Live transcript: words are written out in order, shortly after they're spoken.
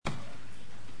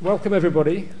Welcome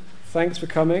everybody. Thanks for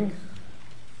coming.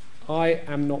 I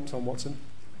am not Tom Watson.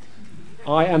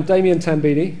 I am Damien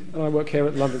Tambini and I work here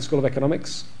at the London School of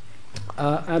Economics.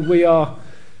 And we are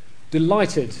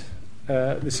delighted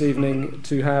this evening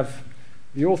to have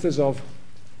the authors of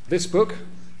this book,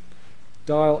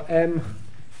 Dial M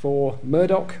for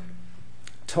Murdoch,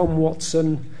 Tom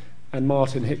Watson and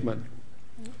Martin Hickman.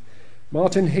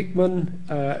 Martin Hickman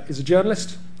is a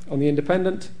journalist on The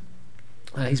Independent.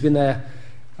 He's been there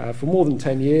for more than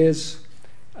 10 years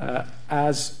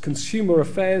as Consumer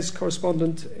Affairs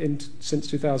Correspondent since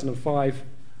 2005,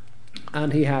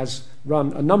 and he has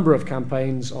run a number of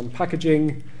campaigns on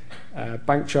packaging,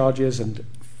 bank charges and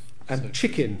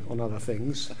chicken on other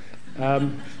things.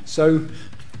 So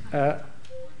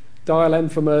Dial M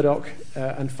for Murdoch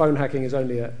and phone hacking is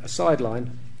only a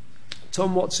sideline.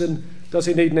 Tom Watson, does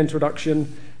he need an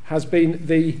introduction, has been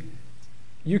the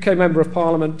UK Member of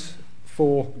Parliament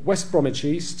for West Bromwich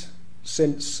East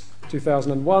since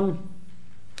 2001.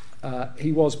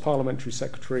 He was Parliamentary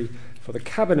Secretary for the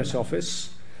Cabinet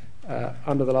Office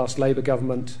under the last Labour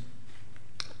government,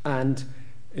 and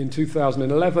in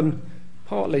 2011,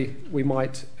 partly we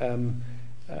might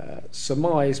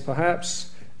surmise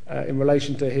perhaps in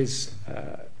relation to his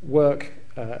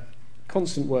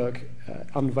constant work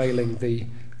unveiling the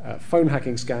phone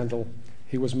hacking scandal,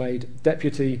 he was made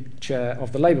Deputy Chair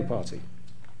of the Labour Party.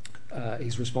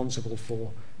 He's responsible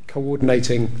for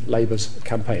coordinating Labour's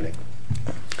campaigning.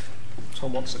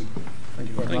 Tom Watson, thank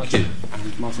you very much. And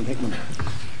Martin Hickman.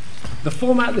 The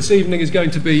format this evening is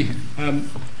going to be, I'm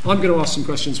going to ask some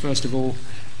questions first of all,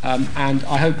 and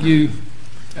I hope you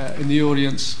in the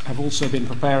audience have also been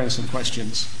preparing some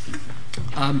questions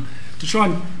to try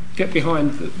and get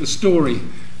behind the story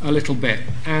a little bit.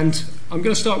 And I'm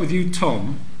going to start with you,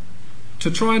 Tom,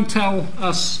 to try and tell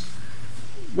us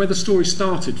where the story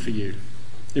started for you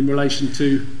in relation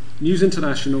to News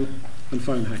International and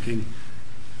phone hacking.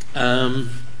 Well,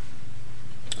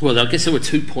 I guess there were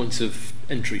 2 points of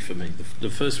entry for me. The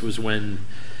first was when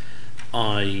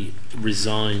I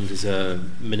resigned as a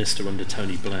minister under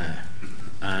Tony Blair,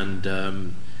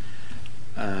 and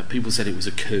people said it was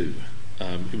a coup.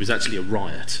 It was actually a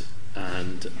riot,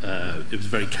 and it was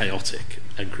very chaotic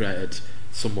and created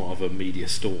somewhat of a media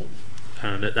storm.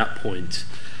 And at that point,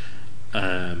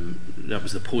 that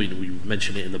was the point, we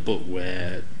mentioned it in the book,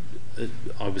 where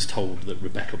I was told that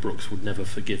Rebecca Brooks would never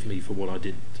forgive me for what I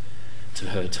did to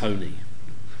her Tony.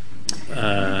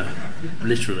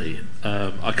 Literally.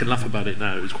 I can laugh about it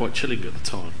now, it was quite chilling at the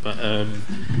time. But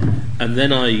and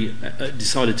then I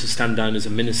decided to stand down as a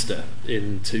minister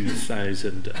in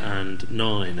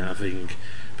 2009, having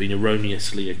been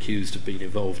erroneously accused of being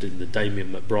involved in the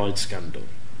Damien McBride scandal.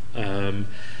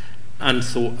 And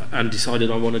decided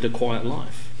I wanted a quiet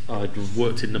life. I'd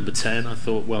worked in Number 10. I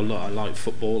thought, well, look, I like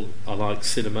football, I like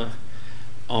cinema.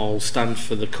 I'll stand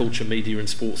for the Culture, Media and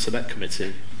Sports Select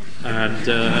Committee and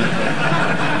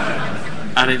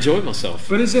enjoy myself.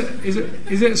 But is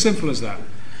it as simple as that?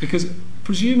 Because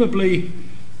presumably,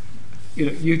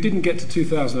 you didn't get to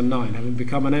 2009, having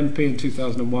become an MP in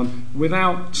 2001,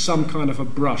 without some kind of a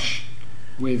brush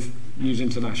with News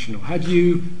International. Had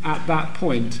you, at that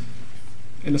point,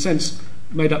 in a sense,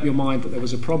 made up your mind that there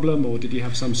was a problem, or did you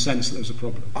have some sense that there was a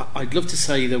problem? I'd love to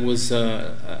say there was,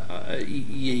 I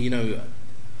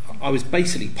was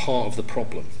basically part of the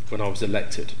problem when I was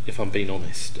elected, if I'm being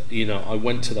honest. I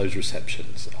went to those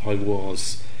receptions. I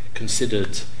was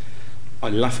considered, I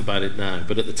laugh about it now,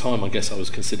 but at the time I guess I was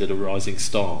considered a rising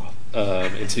star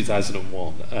in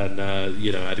 2001, and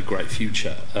had a great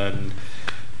future. And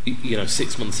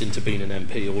 6 months into being an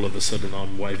MP, all of a sudden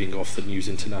I'm waving off the News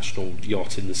International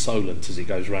yacht in the Solent as it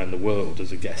goes around the world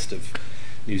as a guest of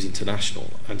News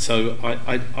International. And so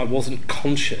I wasn't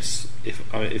conscious, if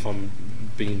I'm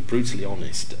being brutally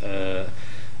honest,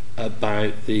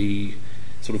 about the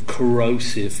sort of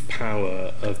corrosive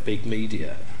power of big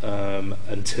media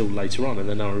until later on. And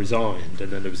then I resigned,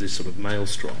 and then there was this sort of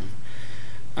maelstrom.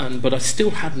 But I still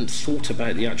hadn't thought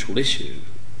about the actual issue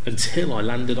until I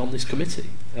landed on this committee,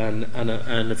 and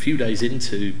a few days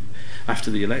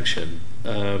after the election,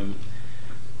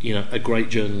 a great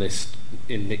journalist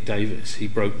in Nick Davis, he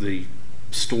broke the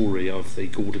story of the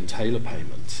Gordon Taylor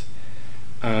payment,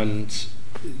 and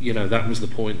that was the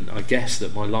point, I guess,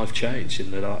 that my life changed, in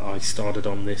that I started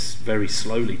on this very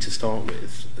slowly to start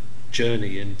with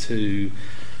journey into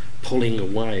pulling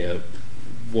away at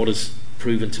what has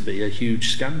proven to be a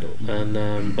huge scandal,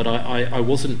 and but I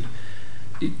wasn't.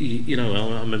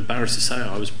 I'm embarrassed to say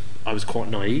I was quite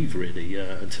naive, really,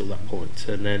 until that point.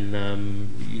 And then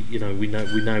we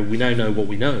now know what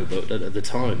we know. But at the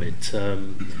time,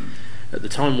 at the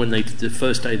time when the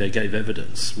first day they gave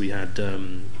evidence, we had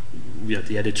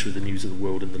the editor of the News of the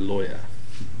World and the lawyer.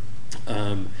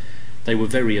 They were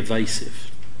very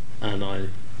evasive, and I,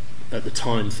 at the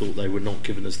time, thought they were not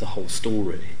giving us the whole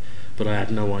story, but I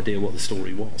had no idea what the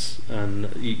story was. And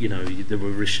there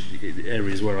were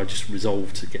areas where I just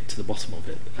resolved to get to the bottom of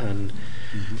it.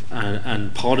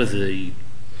 And part of the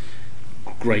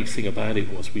great thing about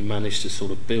it was we managed to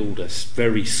sort of build a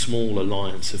very small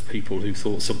alliance of people who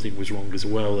thought something was wrong as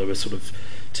well. There were sort of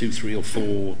 2, 3 or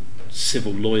 4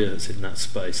 civil lawyers in that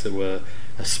space. There were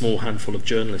a small handful of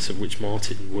journalists, of which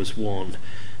Martin was one.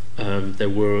 There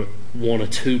were 1 or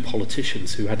 2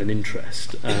 politicians who had an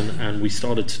interest, and we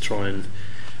started to try and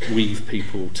weave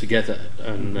people together.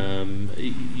 And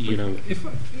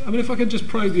if I could just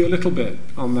probe you a little bit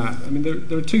on that. I mean,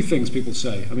 there are 2 things people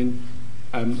say. I mean,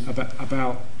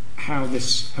 about how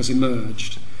this has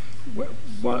emerged.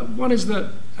 One is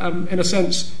that, in a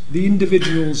sense, the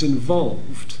individuals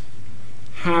involved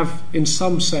have, in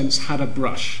some sense, had a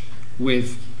brush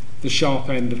with the sharp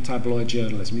end of tabloid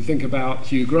journalism. You think about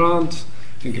Hugh Grant,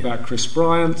 you think about Chris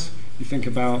Bryant, you think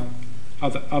about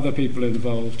other people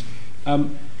involved.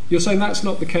 You're saying that's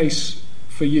not the case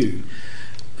for you?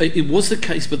 It was the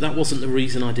case, but that wasn't the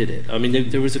reason I did it. I mean,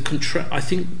 there was I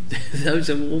think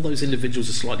all those individuals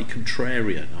are slightly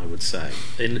contrarian, I would say,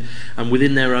 and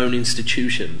within their own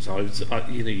institutions.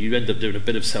 You end up doing a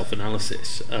bit of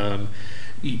self-analysis.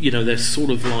 They're sort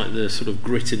of like the sort of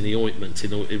grit in the ointment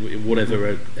in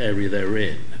whatever area they're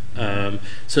in.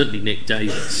 Certainly, Nick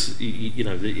Davis. He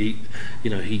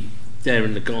there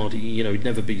in the Guardian. He'd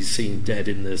never be seen dead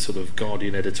in the sort of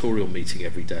Guardian editorial meeting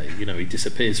every day. He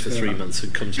disappears for 3 months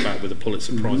and comes back with a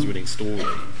Pulitzer Prize-winning story.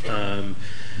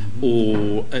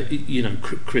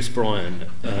 Chris Bryan.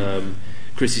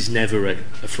 Chris is never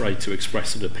afraid to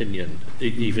express an opinion,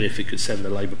 even if it could send the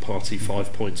Labour Party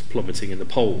 5 points plummeting in the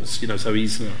polls. So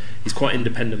he's quite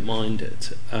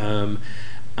independent-minded.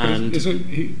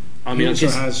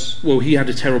 He had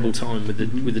a terrible time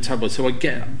with the tabloid. So I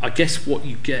guess what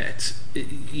you get,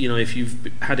 if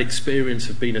you've had experience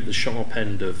of being at the sharp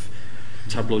end of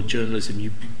tabloid journalism,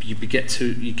 you get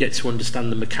to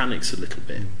understand the mechanics a little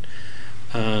bit.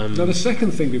 Now, the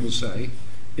second thing people say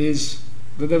is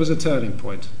that there was a turning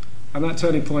point, and that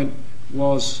turning point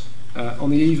was on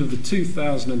the eve of the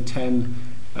 2010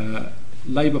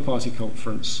 Labour Party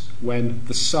conference, when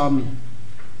the Sun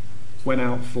went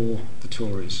out for the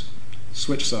Tories,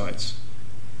 switched sides.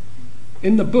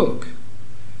 In the book,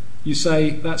 you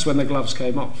say that's when the gloves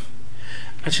came off.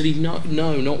 Actually, not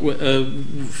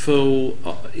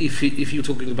if you're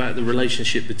talking about the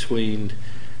relationship between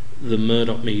the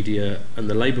Murdoch media and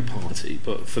the Labour Party.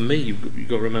 But for me, you've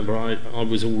got to remember, I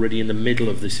was already in the middle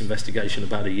of this investigation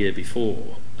about a year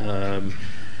before.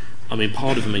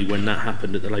 Part of me, when that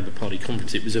happened at the Labour Party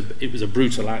conference, it was a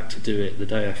brutal act to do it the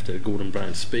day after Gordon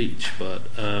Brown's speech. But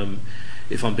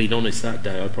if I'm being honest, that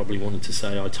day I probably wanted to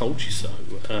say, I told you so.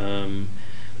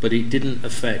 But it didn't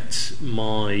affect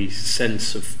my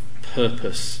sense of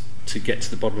purpose to get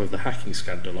to the bottom of the hacking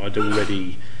scandal. I'd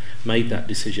already made that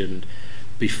decision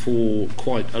before,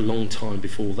 quite a long time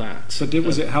before that. But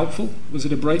was it helpful? Was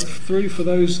it a breakthrough for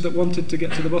those that wanted to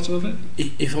get to the bottom of it?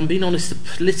 If I'm being honest, the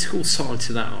political side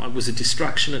to that was a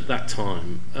distraction at that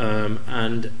time,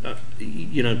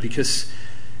 because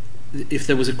if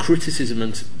there was a criticism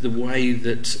and the way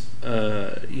that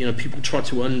people tried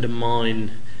to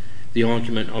undermine the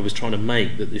argument I was trying to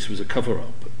make that this was a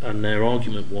cover-up, and their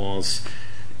argument was,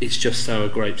 it's just sour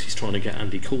grapes, he's trying to get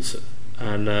Andy Coulson.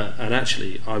 And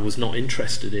actually, I was not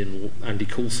interested in Andy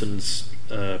Coulson's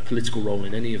political role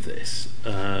in any of this.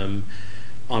 I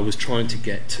was trying to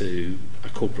get to a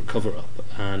corporate cover-up,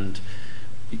 and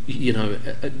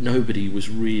nobody was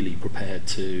really prepared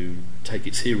to take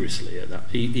it seriously at that.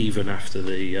 Even after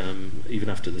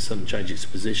the Sun changed its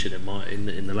position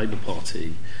in the Labour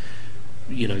Party,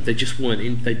 they just weren't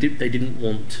in. They didn't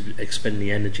want to expend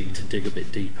the energy to dig a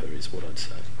bit deeper, is what I'd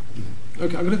say.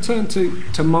 Okay, I'm going to turn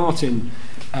to Martin,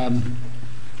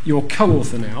 your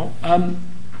co-author now,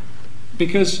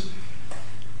 because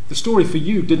the story for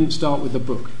you didn't start with the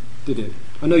book, did it?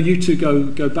 I know you two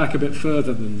go back a bit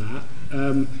further than that.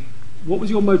 What was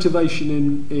your motivation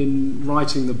in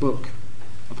writing the book,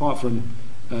 apart from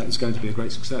it's going to be a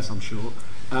great success, I'm sure?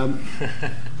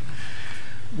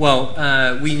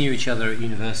 Well, we knew each other at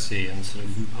university and sort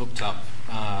of hooked up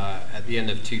at the end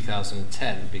of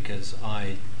 2010 because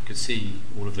I could see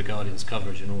all of the Guardian's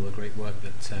coverage and all the great work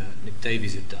that Nick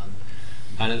Davies had done,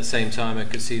 and at the same time I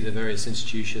could see the various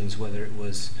institutions, whether it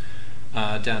was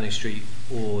Downing Street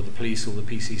or the police or the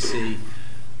PCC,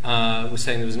 was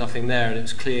saying there was nothing there, and it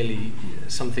was clearly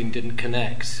something didn't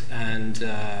connect. And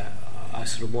I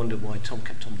sort of wondered why Tom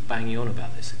kept on banging on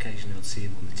about this. Occasionally I'd see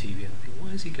him on the TV and I'd think,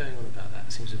 why is he going on about that?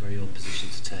 It seems a very odd position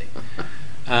to take.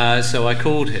 So I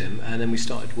called him, and then we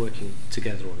started working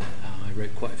together on it. I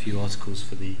wrote quite a few articles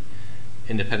for the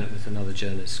Independent with another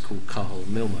journalist called Carl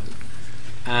Milmo.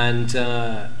 And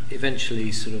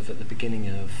eventually, sort of at the beginning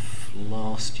of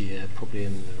last year, probably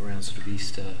in around sort of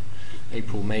Easter,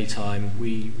 April, May time,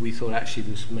 we thought actually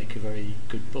this would make a very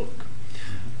good book.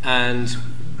 And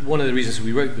one of the reasons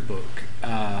we wrote the book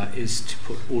is to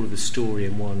put all of the story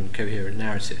in one coherent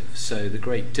narrative. So the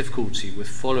great difficulty with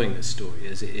following the story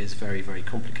is it is very, very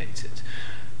complicated.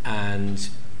 And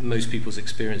most people's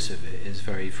experience of it is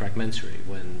very fragmentary.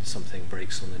 When something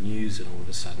breaks on the news and all of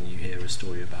a sudden you hear a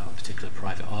story about a particular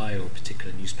private eye or a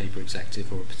particular newspaper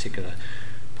executive or a particular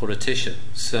politician.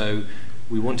 So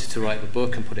we wanted to write the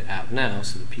book and put it out now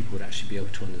so that people would actually be able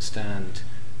to understand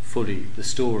fully the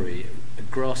story,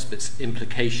 grasp its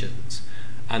implications,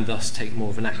 and thus take more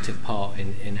of an active part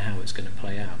in how it's going to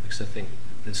play out, because I think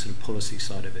the sort of policy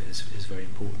side of it is very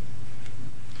important.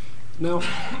 Now,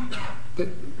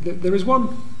 there is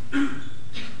one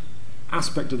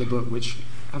aspect of the book which,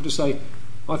 I have to say,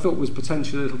 I thought was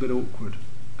potentially a little bit awkward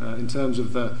in terms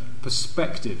of the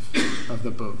perspective of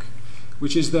the book,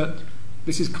 which is that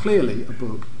this is clearly a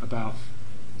book about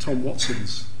Tom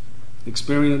Watson's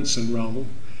experience and role,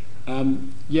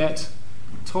 yet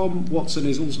Tom Watson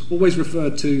is always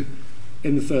referred to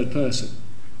in the third person.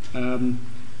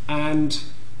 And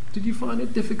did you find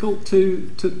it difficult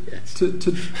to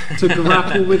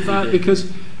grapple with that? Because,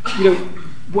 you know,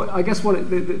 I guess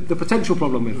the potential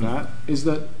problem with that is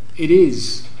that it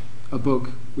is a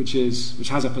book which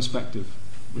has a perspective,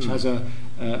 which has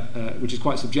which is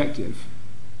quite subjective,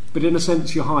 but in a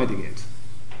sense you're hiding it.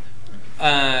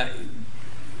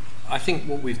 I think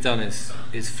what we've done is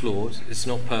flawed. It's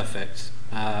not perfect.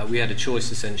 We had a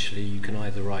choice essentially. You can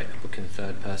either write a book in the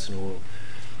third person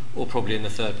or probably in the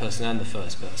third person and the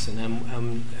first person.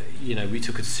 And you know, we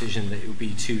took a decision that it would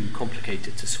be too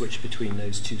complicated to switch between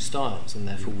those two styles, and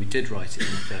therefore we did write it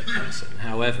in the third person.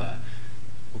 However,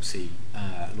 obviously,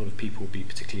 a lot of people will be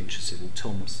particularly interested in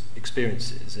Tom's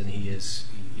experiences, and he is,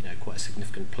 you know, quite a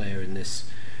significant player in this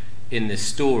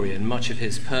story, and much of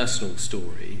his personal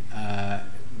story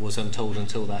was untold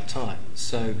until that time.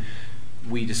 So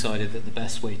we decided that the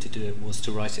best way to do it was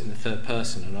to write it in the third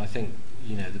person, and I think,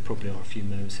 you know, there probably are a few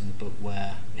moments in the book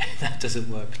where that doesn't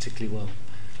work particularly well.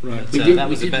 Right. But, We did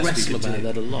best wrestle we could about do.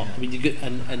 that a lot. I mean,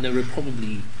 and there are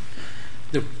probably,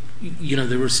 there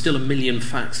are still a million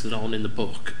facts that aren't in the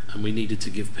book, and we needed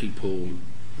to give people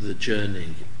the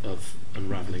journey of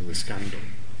unravelling the scandal.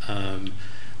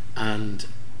 And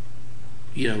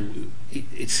you know,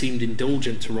 it seemed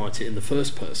indulgent to write it in the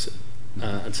first person,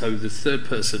 and so the third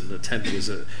person attempt was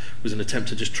an attempt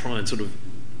to just try and sort of.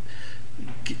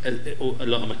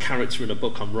 I'm a character in a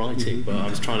book I'm writing, but I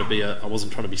was trying to be I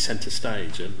wasn't trying to be centre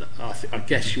stage, and I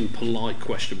guess your polite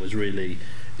question was really,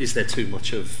 is there too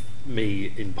much of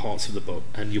me in parts of the book?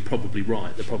 And you're probably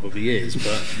right, there probably is,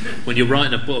 but when you're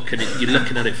writing a book and you're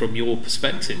looking at it from your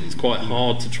perspective, it's quite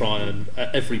hard to try and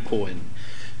at every point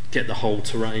get the whole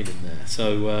terrain in there.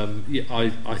 So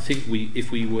I think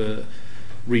if we were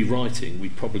rewriting,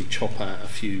 we'd probably chop out a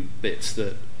few bits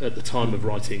that at the time of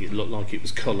writing it looked like it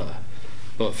was colour,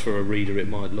 but for a reader it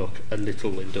might look a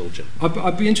little indulgent.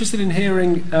 I'd be interested in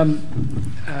hearing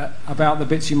about the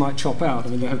bits you might chop out. I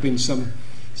mean, there have been some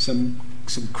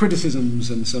criticisms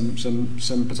and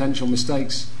some potential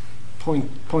mistakes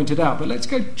pointed out, but let's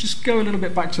go a little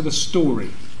bit back to the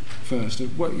story first.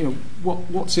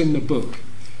 What's in the book?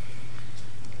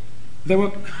 There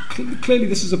were clearly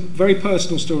this is a very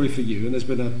personal story for you, and there's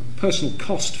been a personal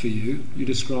cost for you. You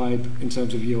describe in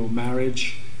terms of your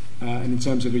marriage, and in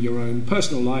terms of your own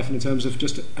personal life, and in terms of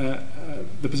just the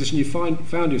position you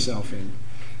found yourself in.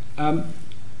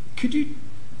 Could you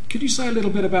say a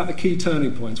little bit about the key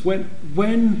turning points?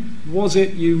 When was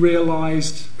it you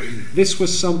realised this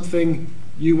was something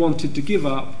you wanted to give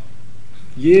up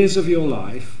years of your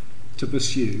life to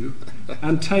pursue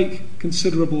and take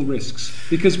considerable risks?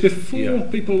 Because before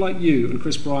people like you and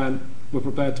Chris Bryant were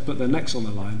prepared to put their necks on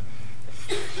the line,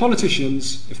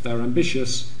 politicians, if they're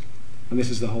ambitious, and this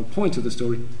is the whole point of the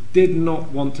story, did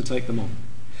not want to take them on.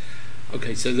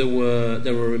 Okay, so there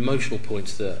were emotional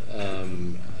points that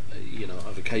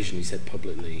I've occasionally said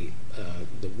publicly.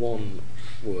 The one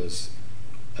was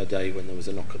a day when there was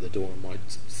a knock at the door, and my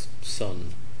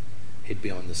son hid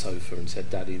behind the sofa and said,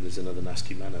 "Daddy, there's another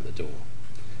nasty man at the door."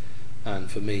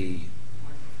 And for me,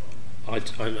 I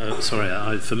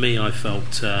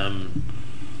felt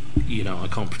I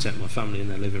can't protect my family in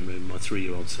their living room. My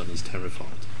 3-year-old son is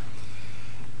terrified.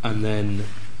 And then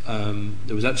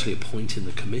there was actually a point in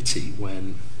the committee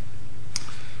when,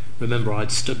 remember,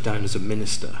 I'd stood down as a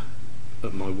minister,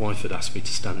 but my wife had asked me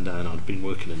to stand down. I'd been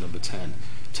working at Number 10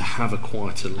 to have a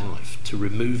quieter life, to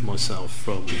remove myself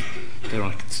from, dare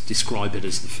I describe it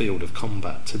as the field of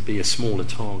combat, to be a smaller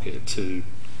target, to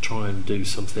try and do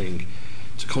something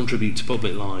to contribute to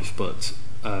public life, but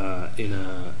in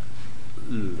a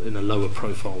lower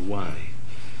profile way.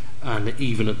 And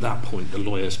even at that point, the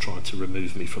lawyers tried to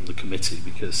remove me from the committee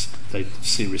because they'd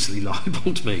seriously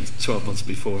libelled me 12 months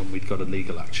before, and we'd got a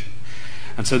legal action.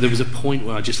 And so there was a point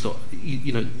where I just thought,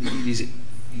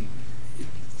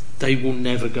 they will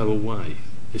never go away.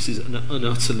 This is an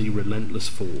utterly relentless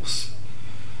force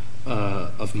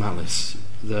of malice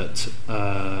that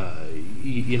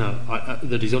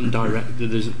that is undirected.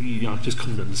 That is, I just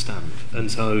couldn't understand,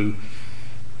 and so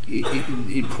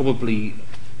it probably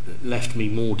left me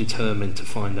more determined to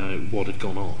find out what had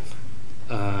gone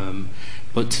on.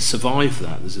 But to survive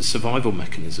that, there's a survival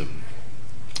mechanism.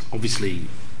 Obviously,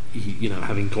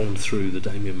 having gone through the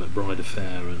Damien McBride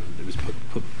affair, and it was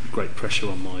put great pressure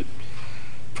on my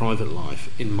private life.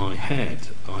 In my head,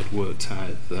 I'd worked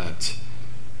out that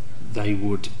they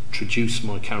would traduce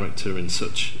my character to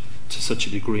such a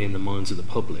degree in the minds of the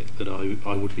public that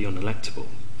I would be unelectable.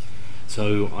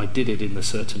 So I did it in the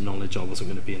certain knowledge I wasn't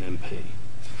going to be an MP.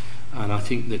 And I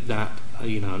think that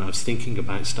and I was thinking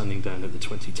about standing down at the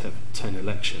 2010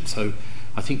 election. So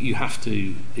I think you have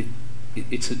to.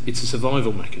 It's a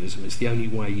survival mechanism. It's the only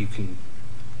way you can.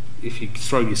 If you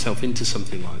throw yourself into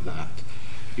something like that,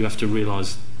 you have to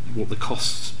realise what the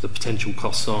potential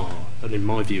costs are. And in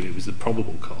my view, it was the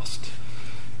probable cost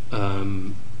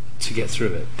to get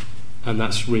through it. And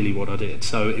that's really what I did.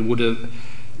 So it would have.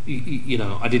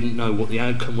 I didn't know what the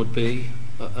outcome would be.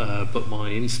 But my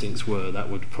instincts were that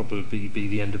would probably be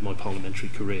the end of my parliamentary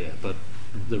career, but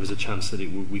there was a chance that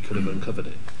we could have uncovered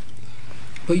it.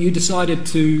 But you decided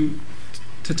to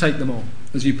take them on,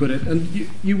 as you put it, and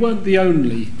you weren't the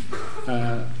only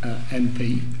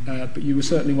MP, but you were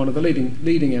certainly one of the leading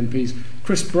MPs.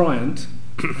 Chris Bryant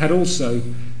had also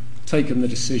taken the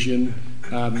decision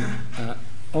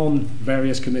on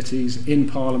various committees in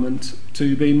Parliament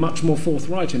to be much more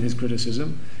forthright in his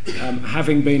criticism,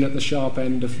 having been at the sharp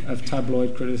end of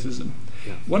tabloid criticism.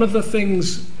 Yeah. One of the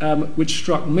things which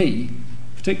struck me,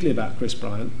 particularly about Chris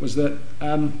Bryant, was that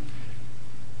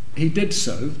he did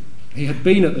so. He had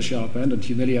been at the sharp end and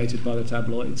humiliated by the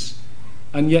tabloids,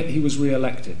 and yet he was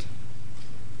re-elected.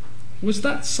 Was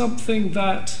that something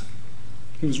that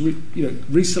he was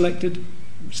reselected,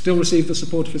 still received the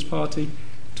support of his party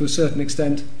to a certain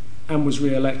extent, and was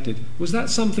re-elected? Was that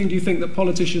something, do you think, that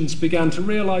politicians began to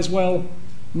realise, well,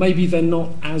 maybe they're not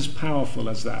as powerful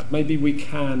as that, maybe we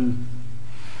can...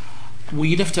 Well,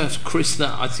 you'd have to ask Chris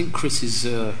that. I think Chris is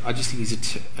I just think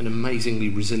he's an amazingly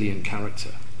resilient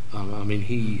character. For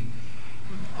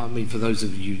those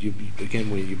of you again,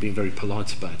 where you've been very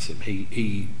polite about him,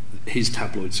 his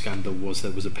tabloid scandal was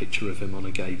there was a picture of him on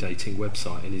a gay dating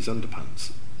website in his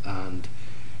underpants, and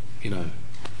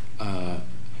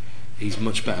he's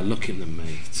much better looking than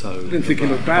me. So I didn't think he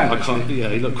looked bad.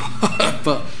 He looked.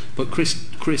 but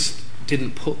Chris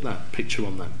didn't put that picture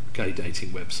on that gay dating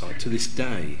website. To this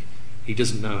day, he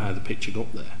doesn't know how the picture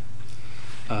got there,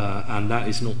 and that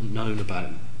is not known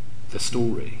about the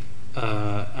story.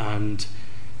 And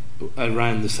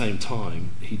around the same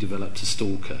time, he developed a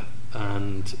stalker,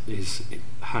 and his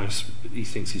house, he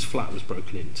thinks his flat was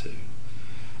broken into.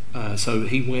 So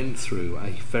he went through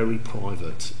a very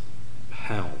private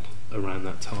hell around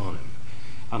that time.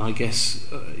 And I guess,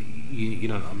 in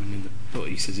the book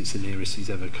he says it's the nearest he's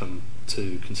ever come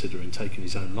to considering taking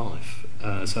his own life.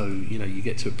 So you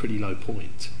get to a pretty low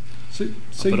point.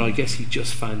 But I guess he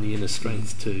just found the inner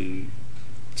strength to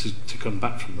come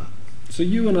back from that. So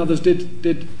you and others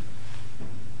did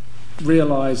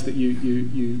realise that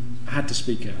you had to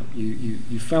speak out.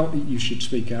 You felt that you should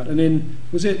speak out. And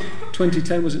was it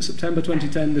 2010? Was it September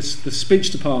 2010? The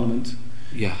speech to Parliament.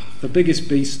 Yeah. The biggest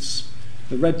beasts,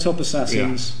 the red top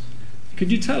assassins. Yeah.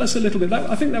 Could you tell us a little bit?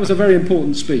 I think that was a very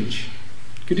important speech.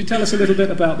 Could you tell us a little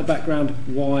bit about the background,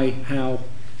 why, how,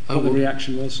 what the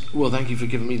reaction was? Well, thank you for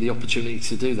giving me the opportunity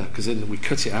to do that, because then we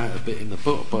cut it out a bit in the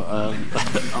book. But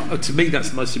to me,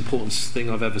 that's the most important thing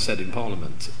I've ever said in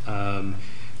Parliament.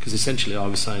 Because essentially I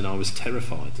was saying I was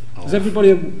terrified. Does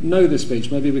everybody know this speech?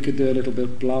 Maybe we could do a little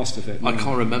bit blast of it. I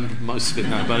can't remember most of it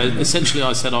now, but essentially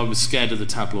I said I was scared of the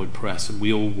tabloid press, and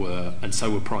we all were, and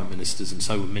so were prime ministers, and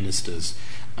so were ministers,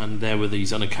 and there were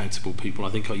these unaccountable people. I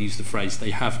think I used the phrase, they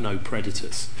have no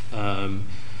predators. And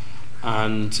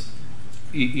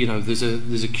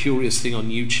there's a curious thing on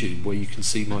YouTube where you can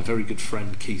see my very good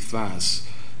friend Keith Vaz,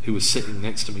 who was sitting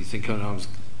next to me thinking I was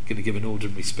going to give an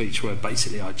ordinary speech where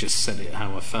basically I just said it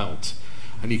how I felt,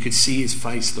 and you could see his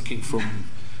face looking from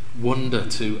wonder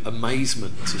to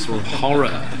amazement to sort of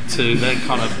horror to then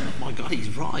kind of, oh my God, he's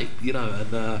right,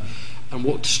 and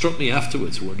what struck me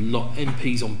afterwards were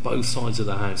MPs on both sides of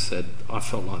the House said, I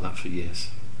felt like that for years.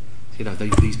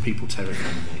 These people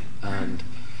terrify me, and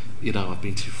I've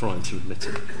been too frightened to admit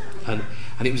it. And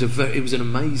it was it was an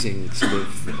amazing sort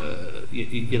of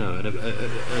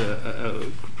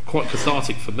quite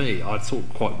cathartic for me. I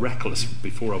thought quite reckless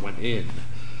before I went in,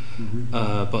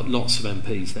 but lots of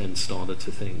MPs then started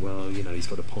to think, well, he's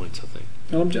got a point. I think.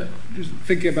 I'm just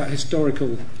thinking about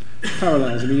historical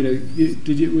parallels. I mean,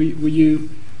 were you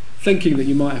thinking that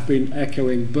you might have been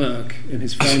echoing Burke in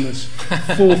his famous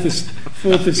fourth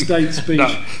estate speech,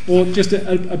 No. or just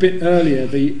a bit earlier,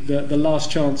 the Last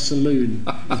Chance Saloon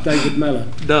with David Mellor?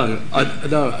 No,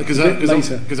 because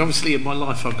later. obviously in my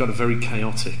life I've got a very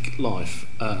chaotic life,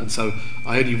 and so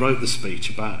I only wrote the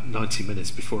speech about 90 minutes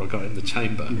before I got in the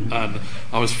chamber, and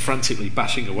I was frantically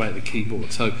bashing away at the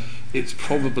keyboard. So it's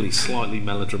probably slightly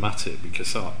melodramatic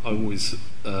because I always.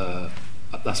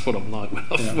 That's what I'm like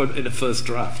when in a first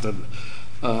draft, and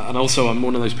also I'm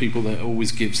one of those people that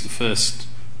always gives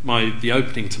the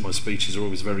opening to my speeches are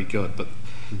always very good, but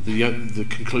the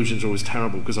conclusions are always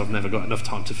terrible because I've never got enough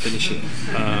time to finish it.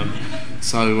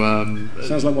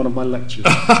 Sounds like one of my lectures.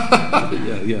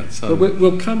 yeah. So. But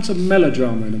we'll come to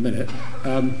melodrama in a minute,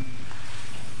 and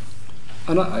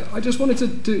I just wanted to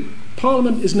do.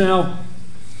 Parliament is now,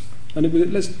 and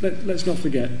let's not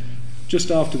forget. Just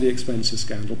after the expenses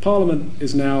scandal, Parliament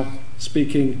is now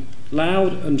speaking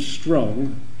loud and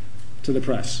strong to the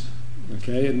press.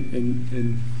 Okay,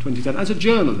 in 2010. As a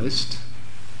journalist,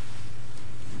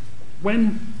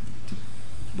 when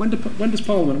does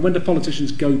Parliament, when do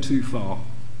politicians go too far?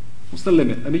 What's the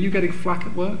limit? And are you getting flack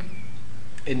at work?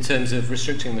 In terms of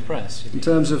restricting the press? In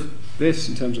terms of this,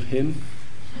 in terms of him?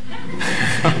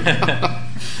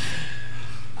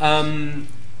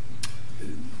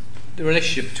 The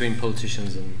relationship between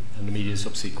politicians and the media is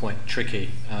obviously quite tricky.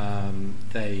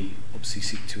 They obviously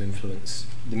seek to influence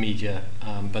the media,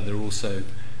 but they're also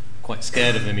quite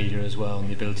scared of the media as well, and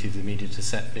the ability of the media to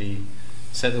set the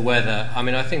weather. I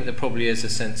mean, I think there probably is a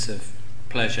sense of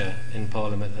pleasure in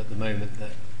Parliament at the moment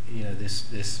that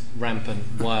this rampant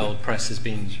wild press has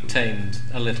been tamed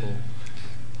a little,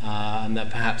 and that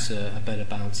perhaps a better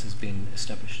balance has been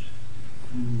established.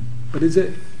 But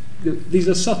these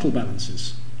are subtle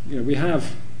balances. We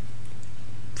have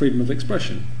freedom of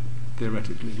expression,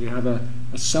 theoretically. We have a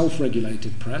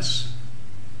self-regulated press,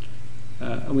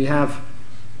 and we have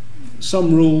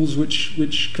some rules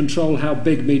which control how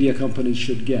big media companies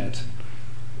should get.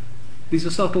 These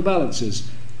are subtle balances.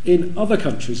 In other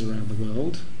countries around the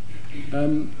world,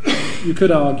 you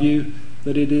could argue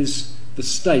that it is the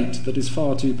state that is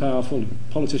far too powerful,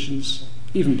 politicians,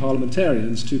 even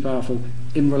parliamentarians, too powerful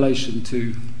in relation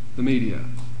to the media.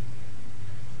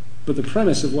 But the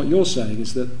premise of what you're saying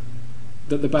is that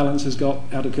the balance has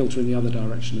got out of kilter in the other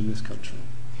direction in this country.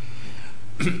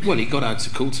 Well, it got out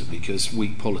of kilter because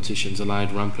weak politicians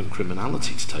allowed rampant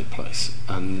criminality to take place.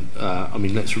 And I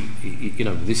mean,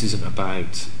 this isn't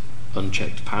about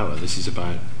unchecked power. This is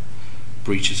about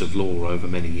breaches of law over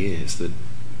many years that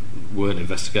weren't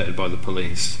investigated by the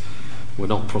police, were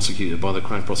not prosecuted by the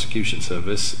Crown Prosecution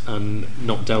Service, and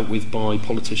not dealt with by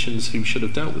politicians who should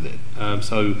have dealt with it.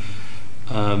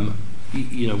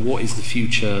 What is the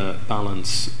future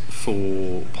balance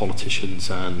for politicians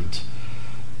and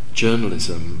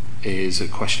journalism is a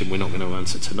question we're not going to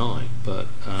answer tonight, but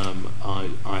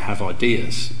I have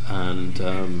ideas, and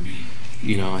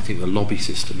I think the lobby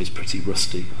system is pretty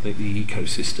rusty. I think the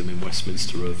ecosystem in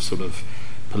Westminster of sort of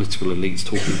political elites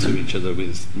talking to each other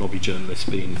with lobby journalists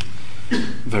being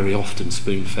very often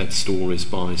spoon-fed stories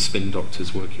by spin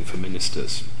doctors working for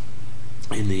ministers.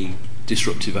 In the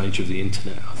disruptive age of the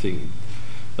internet, I think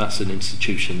that's an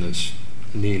institution that's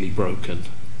nearly broken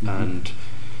and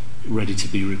ready to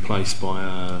be replaced by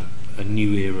a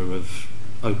new era of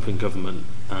open government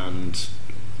and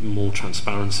more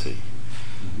transparency.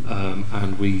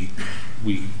 And we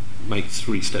make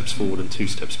 3 steps forward and 2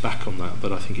 steps back on that,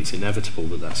 but I think it's inevitable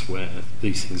that that's where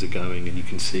these things are going, and you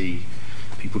can see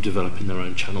people developing their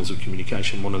own channels of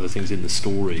communication. One of the things in the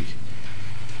story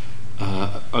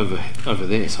over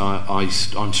this,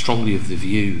 I'm strongly of the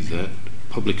view that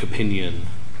public opinion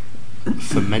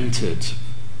fermented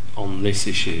on this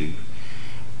issue,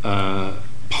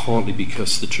 partly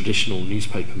because the traditional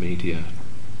newspaper media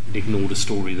ignored a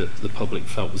story that the public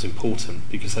felt was important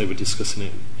because they were discussing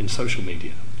it in social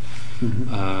media.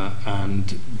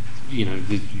 and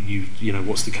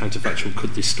what's the counterfactual?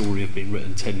 Could this story have been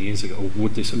written 10 years ago, or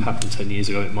would this have happened 10 years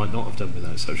ago? It might not have done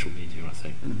without social media, I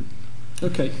think.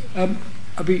 Okay.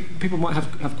 People might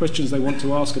have questions they want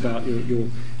to ask about your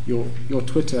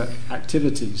Twitter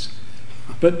activities,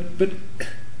 but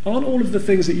aren't all of the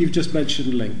things that you've just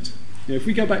mentioned linked? If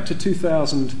we go back to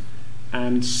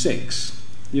 2006,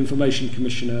 the Information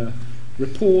Commissioner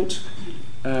report,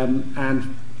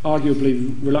 and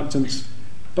arguably reluctance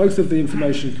both of the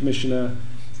Information Commissioner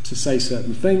to say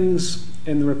certain things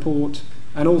in the report,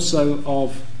 and also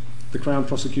of the Crown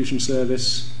Prosecution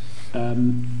Service,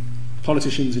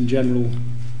 politicians in general,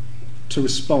 to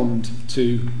respond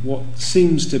to what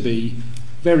seems to be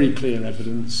very clear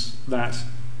evidence that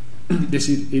this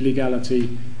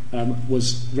illegality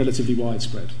was relatively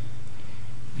widespread.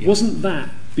 Yeah. Wasn't that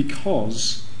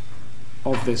because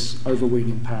of this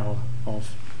overweening power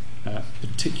of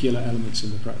particular elements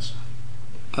in the press?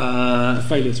 The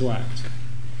failure to act?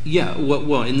 Yeah,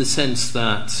 well, in the sense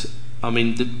that, I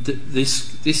mean,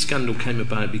 this scandal came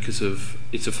about because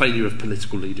it's a failure of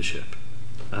political leadership.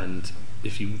 And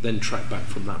if you then track back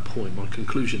from that point, my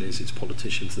conclusion is it's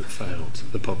politicians that failed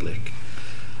the public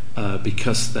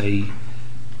because they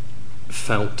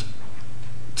felt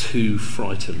too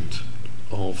frightened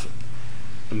of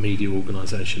a media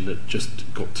organisation that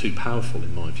just got too powerful,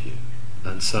 in my view.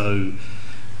 And so,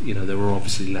 there were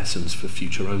obviously lessons for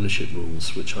future ownership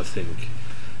rules, which I think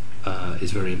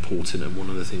is very important, and one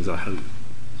of the things I hope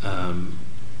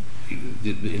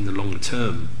in the longer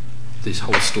term this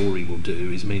whole story will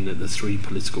do is mean that the three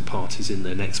political parties in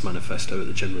their next manifesto at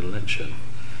the general election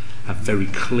have very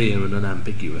clear and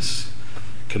unambiguous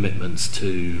commitments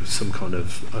to some kind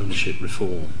of ownership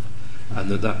reform, and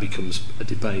that becomes a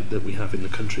debate that we have in the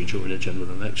country during a general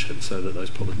election, so that the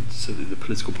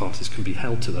political parties can be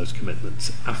held to those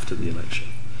commitments after the election.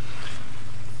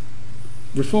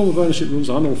 Reform of ownership rules,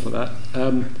 I'm all for that.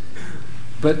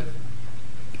 But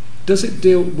does it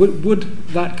deal? Would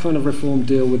that kind of reform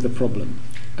deal with the problem?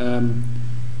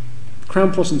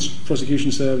 Crown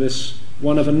Prosecution Service,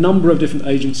 one of a number of different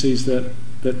agencies that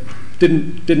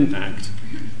didn't act,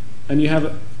 and you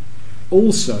have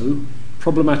also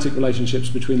problematic relationships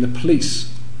between the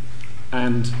police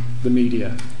and the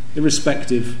media,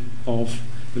 irrespective of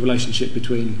the relationship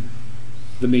between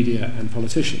the media and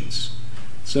politicians.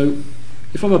 So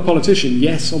if I'm a politician,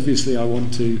 yes, obviously I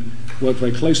want to work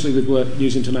very closely with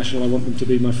News International, I want them to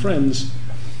be my friends.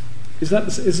 Is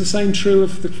the same true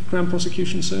of the Crown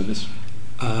Prosecution Service?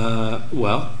 I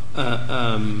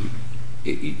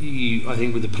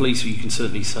think with the police you can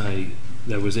certainly say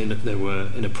there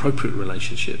were inappropriate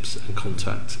relationships and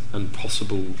contact, and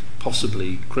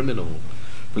possibly criminal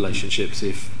relationships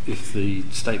if the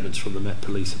statements from the Met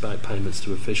Police about payments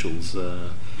to officials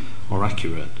are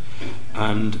accurate.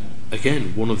 And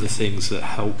again, one of the things that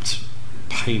helped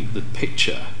paint the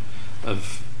picture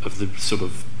of the sort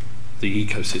of the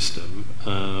ecosystem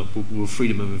were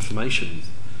freedom of information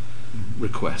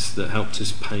requests that helped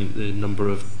us paint the number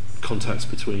of contacts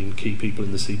between key people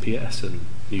in the CPS and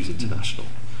News International.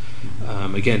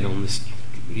 Again, on this,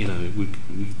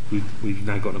 we've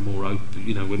now got a more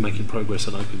open, we're making progress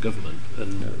on open government,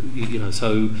 and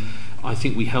so I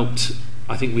think we helped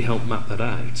map that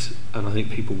out, and I think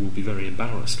people will be very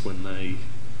embarrassed when they,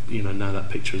 now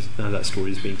that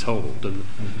story is being told, and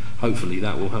hopefully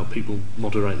that will help people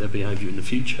moderate their behaviour in the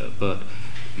future. But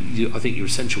I think your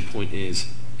essential point is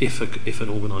if an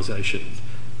organisation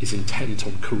is intent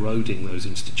on corroding those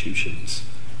institutions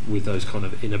with those kind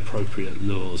of inappropriate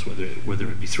laws, whether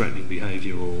it be threatening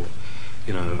behaviour or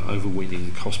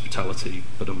overweening hospitality,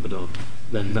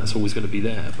 then that's always going to be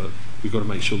there. But we've got to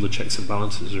make sure the checks and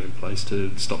balances are in place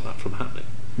to stop that from happening.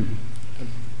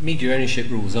 Media ownership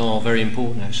rules are very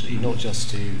important, actually, not just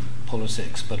to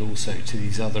politics but also to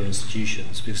these other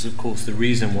institutions, because of course the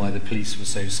reason why the police were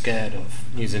so scared of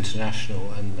News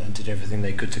International and did everything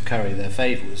they could to curry their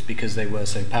favour was because they were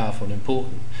so powerful and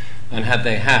important. And had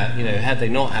they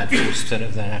not had 40%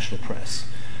 of their national press,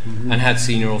 and had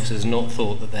senior officers not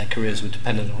thought that their careers were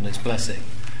dependent on its blessing,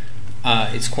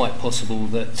 it's quite possible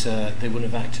that they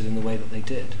wouldn't have acted in the way that they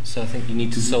did. So I think you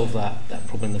need to solve that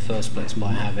problem in the first place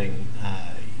by having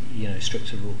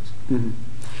stricter rules.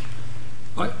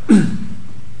 I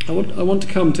want to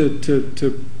come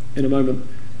to in a moment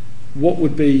what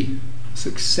would be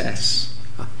success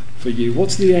for you.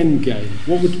 What's the end game?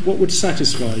 What would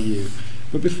satisfy you?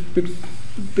 But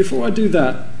before I do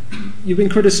that, you've been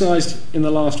criticised in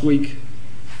the last week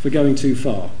for going too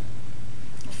far.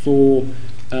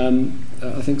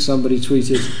 I think somebody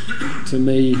tweeted to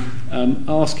me,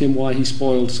 ask him why he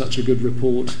spoiled such a good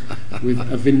report with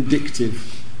a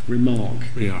vindictive remark.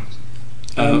 Yeah.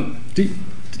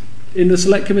 In the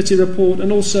Select Committee report,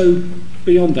 and also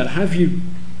beyond that, have you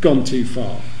gone too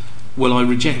far? Well, I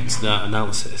reject that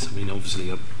analysis. I mean,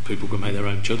 obviously, people can make their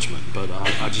own judgment, but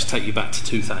I just take you back to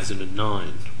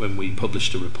 2009 when we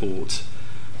published a report.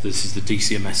 This is the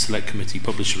DCMS Select Committee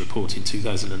published a report in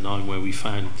 2009 where we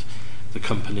found the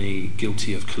company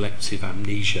guilty of collective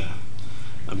amnesia,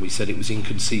 and we said it was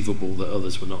inconceivable that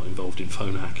others were not involved in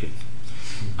phone hacking.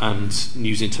 And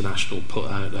News International put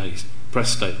out a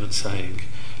press statement saying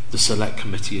the Select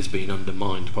Committee has been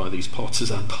undermined by these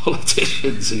partisan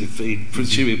politicians who've been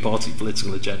pursuing party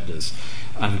political agendas,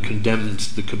 and condemned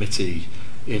the committee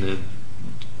in a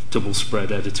double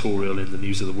spread editorial in the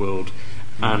News of the World,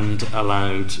 and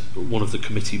allowed one of the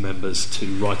committee members to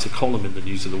write a column in the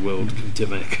News of the World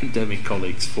condemning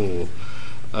colleagues for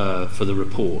the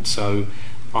report. So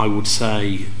I would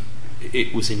say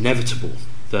it was inevitable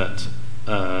that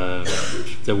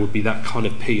there would be that kind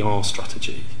of PR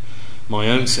strategy. My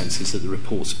own sense is that the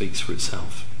report speaks for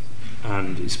itself,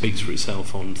 and it speaks for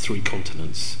itself on 3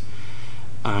 continents,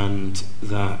 and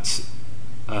that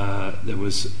there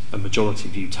was a majority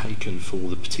view taken for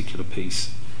the particular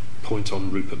point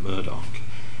on Rupert Murdoch.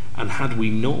 And had we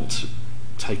not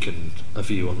taken a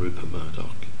view on Rupert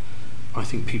Murdoch, I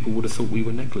think people would have thought we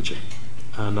were negligent.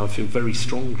 And I feel very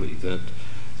strongly that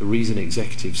the reason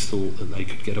executives thought that they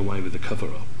could get away with the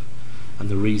cover-up, and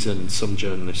the reason some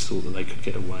journalists thought that they could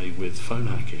get away with phone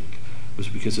hacking, was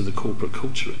because of the corporate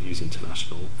culture at News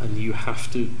International, and you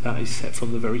have to, that is set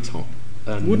from the very top.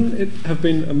 Wouldn't it have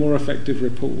been a more effective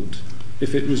report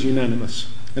if it was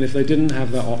unanimous, and if they didn't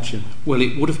have that option? Well,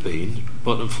 it would have been,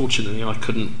 but unfortunately I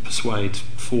couldn't persuade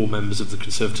 4 members of the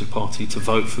Conservative Party to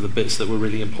vote for the bits that were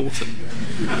really important.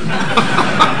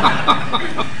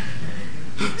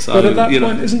 So, but at that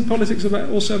point, isn't politics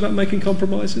also about making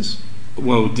compromises?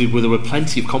 Well, there were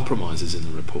plenty of compromises in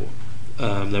the report.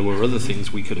 There were other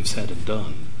things we could have said and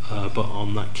done, but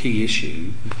on that key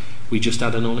issue, we just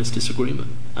had an honest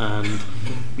disagreement. And,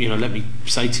 let me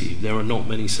say to you, there are not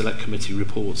many Select Committee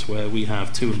reports where we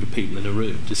have 200 people in a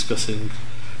room discussing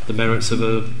the merits of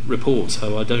a report.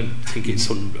 So I don't think it's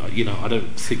I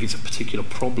don't think it's a particular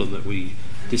problem that we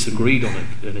disagreed on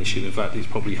an issue. In fact, it's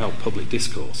probably helped public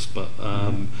discourse. But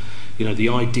the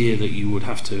idea that you would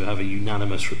have to have a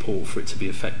unanimous report for it to be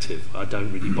effective, I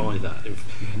don't really buy that.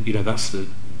 That's the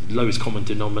lowest common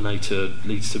denominator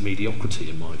leads to mediocrity,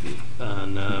 in my view.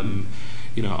 And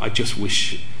I just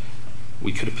wish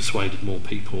we could have persuaded more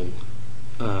people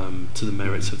to the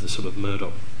merits of the sort of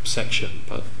Murdoch section.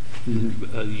 But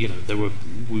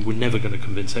we were never going to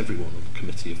convince everyone on the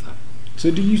committee of that. So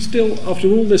do you still, after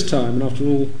all this time, and after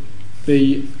all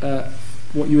the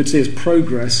what you would see as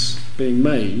progress being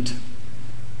made,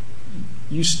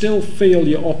 you still feel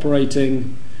you're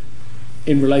operating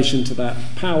in relation to that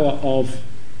power of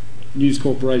News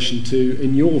Corporation to,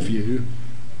 in your view,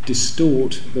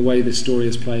 distort the way this story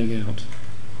is playing out?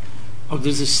 Oh,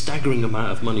 there's a staggering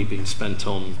amount of money being spent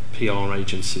on PR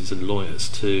agencies and lawyers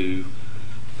to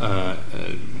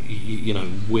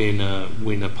win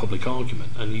a public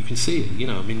argument, and you can see it.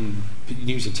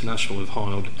 News International have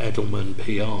hired Edelman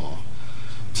PR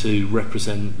to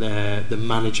represent the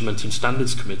management and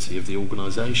standards committee of the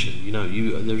organisation.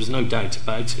 There is no doubt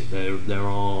about it. There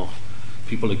are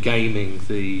people are gaming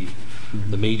the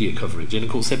media coverage, and of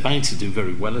course they're bound to do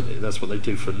very well at it. That's what they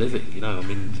do for a living.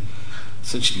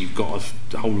 Essentially you've got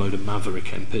a whole load of maverick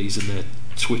MPs and their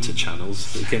Twitter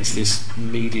channels against this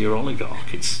media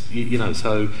oligarch. It's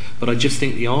but I just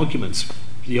think the arguments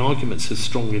are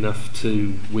strong enough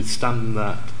to withstand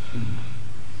that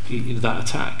that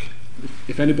attack.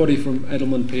 If anybody from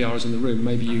Edelman PR is in the room,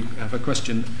 maybe you have a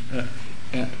question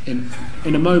in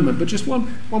a moment. But just one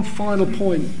final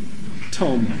point,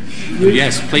 Tom.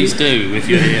 Yes, please do. If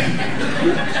you're here,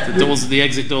 the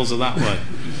exit doors are that way.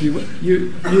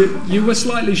 You were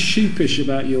slightly sheepish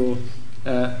about your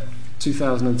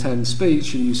 2010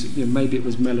 speech, and you maybe it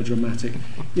was melodramatic.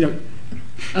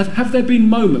 Have there been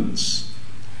moments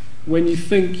when you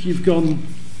think you've gone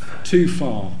too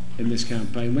far in this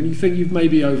campaign, when you think you've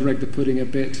maybe over-egged the pudding a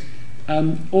bit,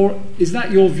 or is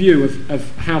that your view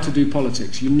of how to do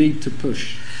politics? You need to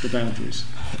push the boundaries.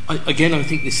 I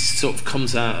think this sort of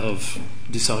comes out of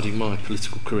deciding my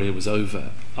political career was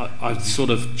over. I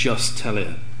sort of just tell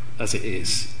it as it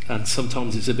is, and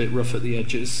sometimes it's a bit rough at the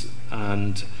edges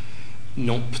and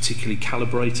not particularly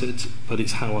calibrated, but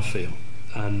it's how I feel.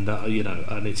 And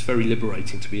and it's very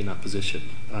liberating to be in that position,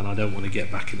 and I don't want to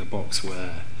get back in the box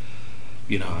where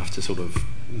I have to sort of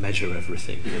measure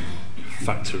everything and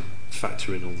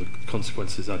factor in all the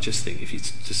consequences. I just think if you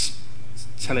just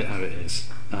tell it how it is,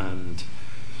 and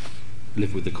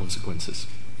live with the consequences.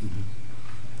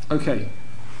 Okay,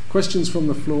 questions from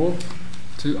the floor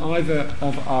to either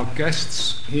of our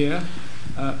guests here.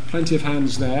 Plenty of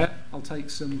hands there. I'll take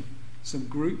some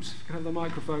groups. You can have the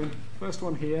microphone. First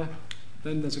one here,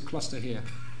 then there's a cluster here.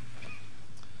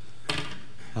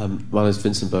 My name is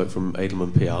Vincent Boat from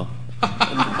Edelman PR.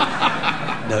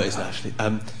 No, it isn't actually.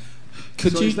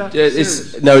 Could so you? Is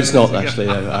that no, it's not actually.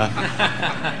 No.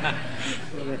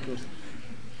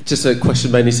 Just a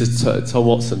question mainly to Tom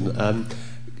Watson.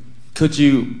 Could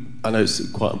you? I know it's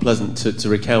quite unpleasant to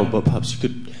recount, but perhaps you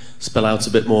could spell out a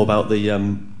bit more about the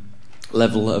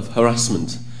level of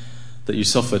harassment that you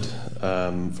suffered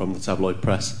from the tabloid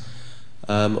press.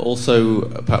 Also,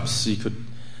 perhaps you could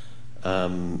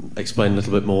explain a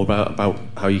little bit more about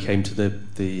how you came to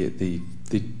the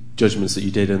judgments that you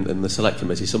did in the select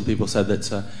committee. Some people said that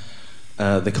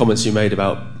the comments you made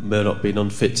about Murdoch being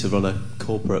unfit to run a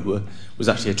corporate was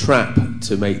actually a trap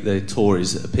to make the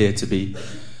Tories appear to be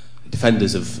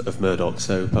defenders of Murdoch.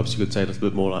 So perhaps you could say a little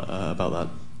bit more about that.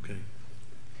 Okay.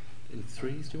 In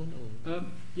threes, do you want?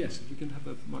 Yes, if you can have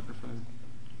a microphone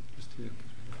just here.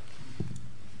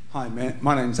 Hi,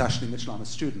 my name's Ashley Mitchell. I'm a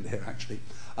student here, actually.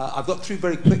 I've got 3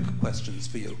 very quick questions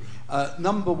for you.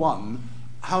 Number one,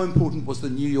 how important was the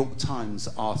New York Times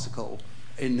article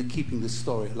in keeping this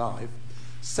story alive?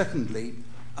 Secondly,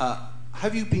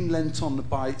 have you been lent on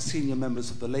by senior members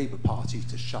of the Labour Party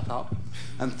to shut up?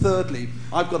 And thirdly,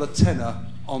 I've got a tenner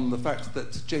on the fact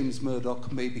that James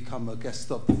Murdoch may become a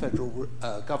guest of the federal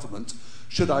government.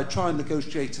 Should I try and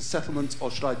negotiate a settlement,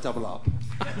 or should I double up?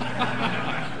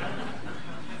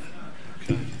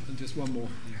 And just one more.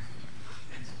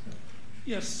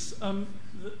 Yes, the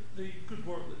good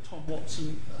work that Tom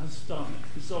Watson has done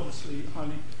is obviously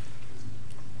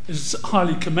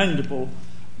highly commendable,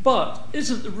 but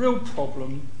isn't the real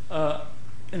problem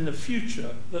in the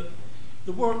future that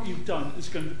the work you've done is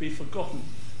going to be forgotten,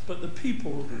 but the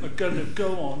people are going to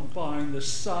go on buying the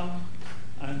Sun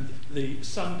and the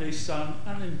Sunday Sun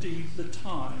and indeed the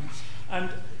Times,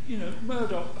 and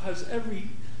Murdoch has every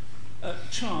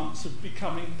chance of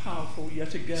becoming powerful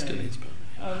yet again. Still is, but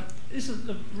isn't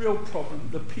the real problem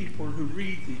the people who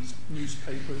read these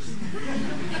newspapers?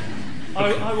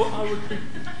 I would be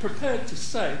prepared to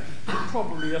say that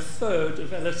probably a third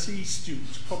of LSE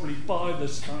students probably buy the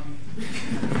Sun.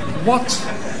 What?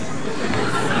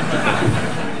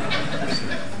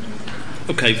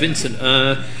 Okay, Vincent.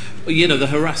 The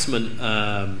harassment.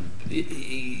 I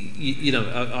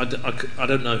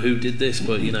don't know who did this,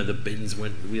 but the bins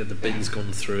went. We had the bins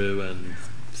gone through, and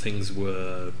things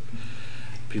were.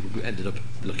 People ended up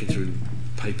looking through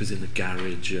papers in the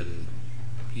garage, and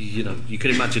you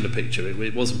can imagine the picture.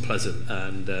 It wasn't pleasant,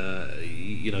 and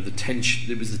the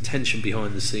tension. It was the tension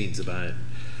behind the scenes about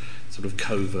sort of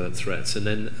covert threats, and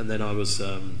then I was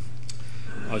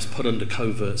put under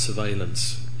covert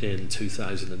surveillance in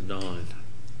 2009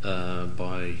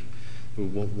 by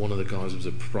one of the guys was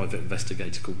a private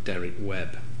investigator called Derek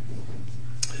Webb,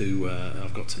 who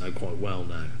I've got to know quite well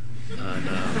now, and.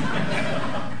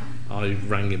 I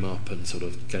rang him up and sort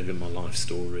of gave him my life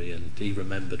story, and he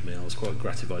remembered me. I was quite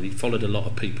gratified. He followed a lot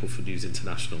of people for News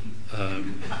International,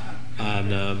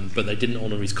 but they didn't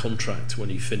honour his contract when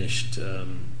he finished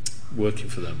working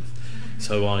for them.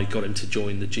 So I got him to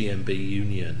join the GMB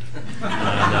union,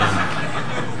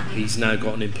 and he's now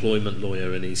got an employment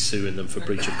lawyer, and he's suing them for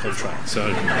breach of contract. So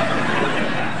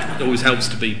it always helps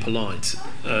to be polite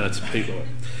to people.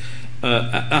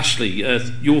 Ashley,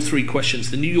 your 3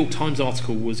 questions. The New York Times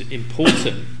article was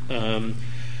important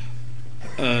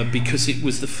because it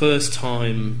was the first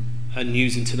time a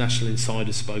News International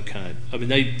insider spoke out. I mean,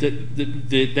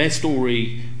 their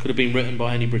story could have been written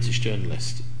by any British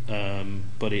journalist,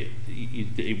 but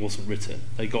it wasn't written.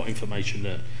 They got information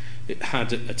that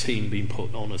had a team been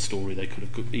put on a story, they could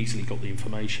have easily got the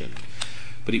information.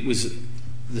 But it was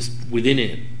within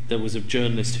it, there was a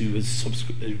journalist who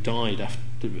died after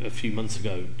a few months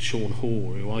ago, Sean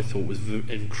Hoare, who I thought was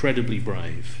incredibly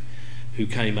brave, who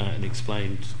came out and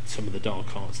explained some of the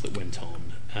dark arts that went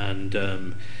on, and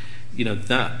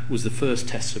that was the first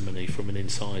testimony from an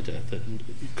insider that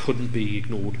couldn't be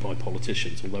ignored by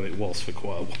politicians, although it was for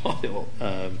quite a while.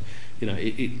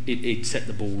 It set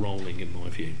the ball rolling, in my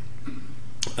view.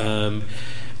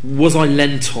 Was I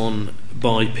lent on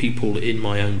by people in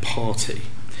my own party?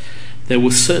 There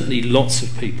were certainly lots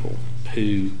of people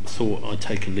who thought I'd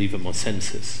taken leave of my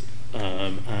senses,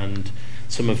 and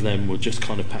some of them were just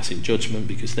kind of passing judgment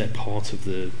because they're part of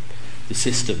the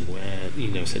system where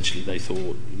essentially they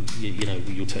thought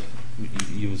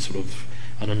you were sort of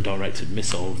an undirected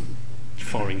missile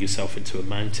firing yourself into a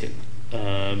mountain.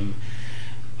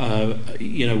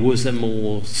 Was there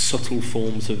more subtle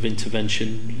forms of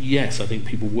intervention? Yes, I think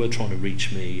people were trying to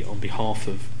reach me on behalf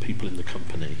of people in the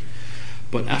company.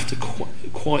 But after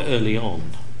quite early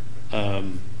on,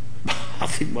 I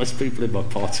think most people in my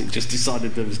party just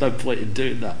decided there was no point in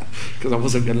doing that because I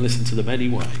wasn't going to listen to them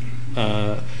anyway.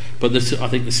 But I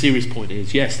think the serious point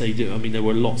is, yes, they do. I mean, there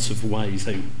were lots of ways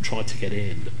they tried to get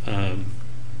in.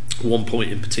 One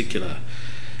point in particular,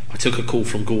 I took a call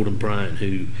from Gordon Brown,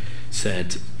 who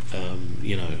said,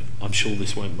 I'm sure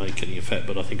this won't make any effect,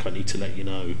 but I think I need to let you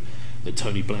know that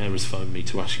Tony Blair has phoned me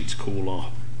to ask you to call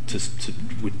off, to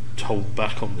hold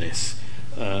back on this.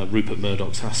 Rupert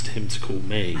Murdoch's asked him to call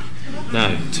me.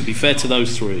 Now, to be fair to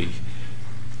those three,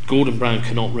 Gordon Brown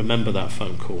cannot remember that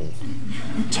phone call.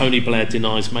 Tony Blair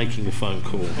denies making the phone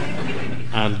call,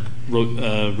 and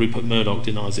Rupert Murdoch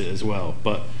denies it as well.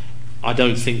 But I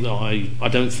don't think that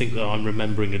I'm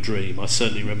remembering a dream. I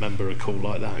certainly remember a call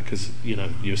like that because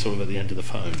you're sort of at the end of the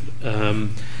phone,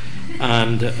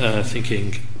 and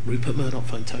thinking, Rupert Murdoch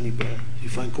phoned Tony Blair, who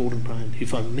phoned Gordon Brown, who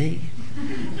phoned me,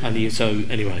 and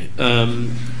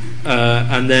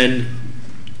and then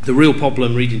the real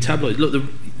problem reading tabloids. Look,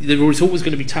 there was always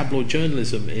going to be tabloid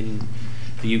journalism in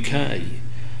the UK.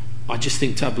 I just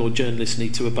think tabloid journalists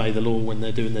need to obey the law when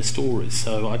they're doing their stories.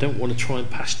 So I don't want to try and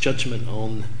pass judgment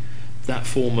on that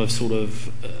form of sort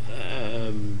of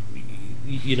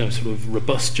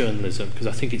robust journalism, because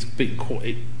I think it's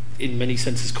it in many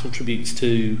senses contributes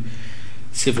to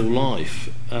civil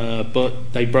life,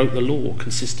 but they broke the law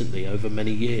consistently over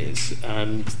many years,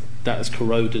 and that has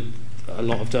corroded a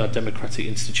lot of our democratic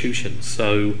institutions.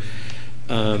 So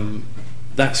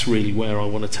that's really where I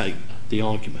want to take the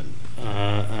argument.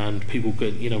 And people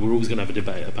could, we're always going to have a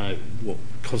debate about what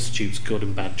constitutes good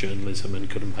and bad journalism and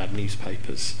good and bad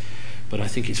newspapers. But I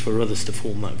think it's for others to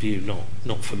form that view,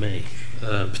 not for me.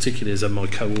 Particularly as my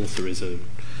co-author is a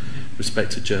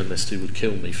respected journalist who would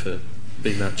kill me for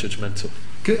being that judgmental.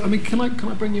 Can I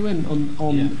bring you in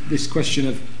on this question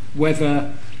of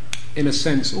whether, in a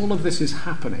sense, all of this is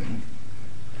happening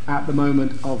at the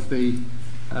moment of the,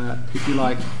 if you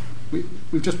like,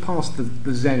 we've just passed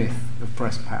the zenith of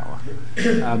press power.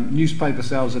 Newspaper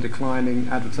sales are declining,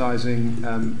 advertising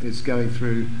is going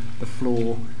through the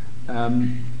floor,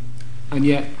 and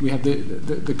yet we have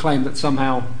the claim that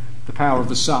somehow the power of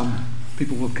the sun,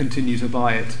 people will continue to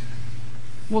buy it.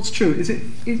 What's true?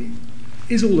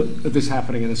 Is all of this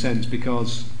happening in a sense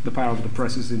because the power of the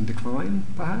press is in decline,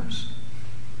 perhaps?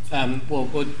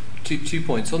 Well, two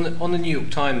points. On the New York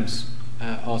Times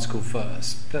article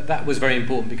first, that was very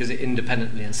important because it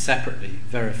independently and separately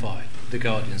verified the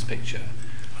Guardian's picture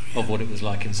of what it was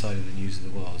like inside of the news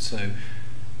of the world. So,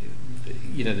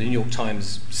 the New York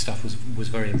Times stuff was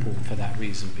very important for that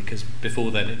reason, because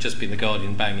before then it'd just been the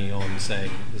Guardian banging on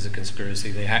saying there's a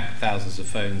conspiracy, they hacked thousands of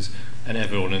phones, and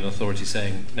everyone in authority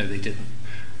saying no, they didn't.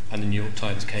 And the New York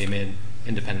Times came in,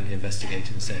 independently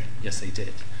investigated and said yes, they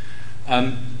did.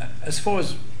 As far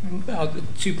as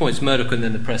 2 points, Murdoch and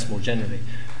then the press more generally,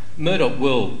 Murdoch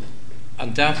will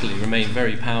undoubtedly remain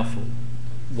very powerful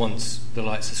once the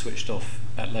lights are switched off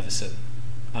at Leveson,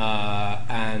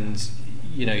 and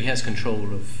he has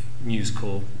control of News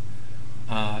Corp.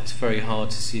 It's very hard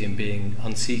to see him being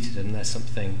unseated unless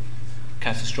something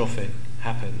catastrophic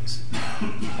happens.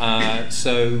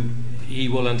 So he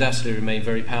will undoubtedly remain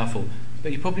very powerful,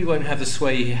 but he probably won't have the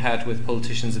sway he had with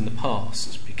politicians in the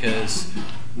past, because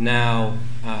now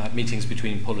meetings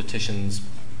between politicians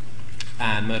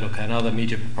and Murdoch and other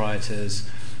media proprietors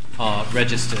are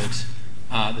registered.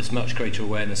 There's much greater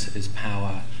awareness of his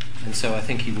power, and so I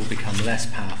think he will become less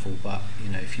powerful. But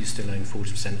if you still own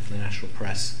 40% of the national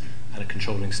press and a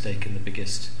controlling stake in the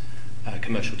biggest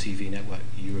commercial TV network,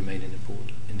 you remain an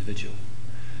important individual.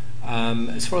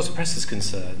 As far as the press is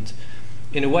concerned,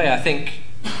 in a way, I think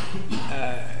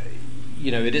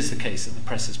it is the case that the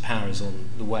press's power is on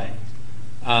the way.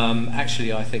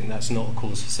 Actually, I think that's not a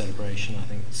cause for celebration. I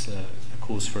think it's a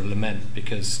cause for lament,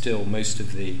 because still most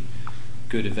of the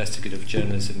good investigative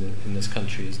journalism in this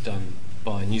country is done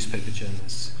by newspaper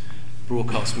journalists.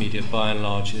 Broadcast media, by and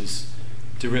large, is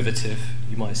derivative.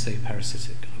 You might say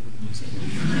parasitic. I wouldn't use that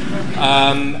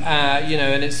word.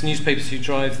 And it's newspapers who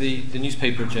drive the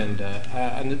newspaper agenda.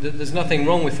 And there's nothing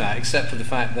wrong with that, except for the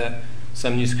fact that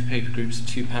some newspaper groups are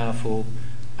too powerful,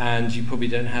 and you probably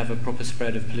don't have a proper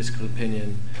spread of political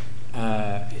opinion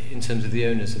in terms of the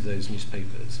owners of those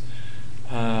newspapers.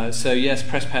 So yes,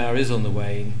 press power is on the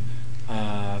wane.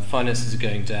 Finances are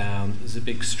going down. There's a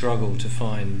big struggle to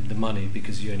find the money,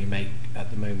 because you only make, at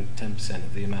the moment, 10%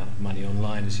 of the amount of money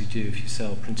online as you do if you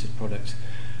sell printed product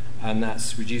and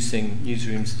that's reducing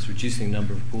newsrooms, it's reducing the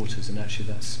number of reporters, and actually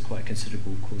that's quite a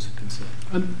considerable cause of concern.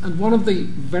 And one of the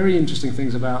very interesting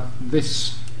things about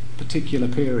this particular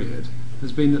period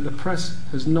has been that the press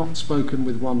has not spoken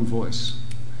with one voice.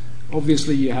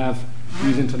 Obviously, you have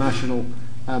News International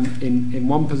in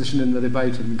one position in the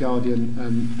debate, and The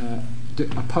Guardian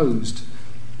opposed.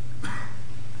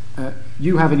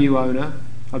 You have a new owner.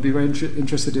 I'd be very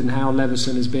interested in how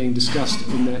Leveson is being discussed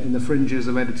in the fringes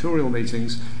of editorial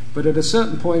meetings. But at a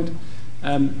certain point,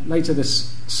 later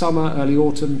this summer, early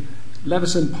autumn,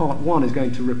 Leveson Part 1 is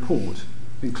going to report,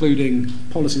 including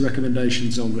policy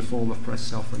recommendations on reform of press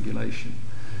self-regulation.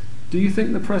 Do you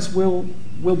think the press will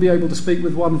be able to speak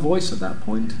with one voice at that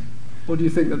point? Or do you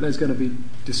think that there's going to be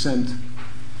dissent?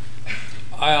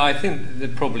 I think there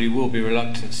probably will be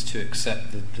reluctance to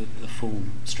accept the full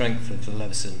strength of the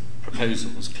Leveson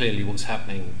proposals. Clearly what's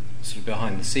happening sort of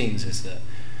behind the scenes is that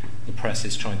the press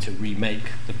is trying to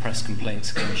remake the Press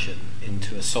Complaints Commission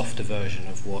into a softer version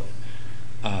of what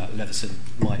Leveson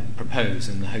might propose,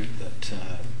 in the hope that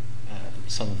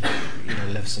some of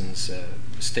Leveson's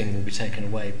sting will be taken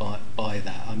away by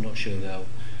that. I'm not sure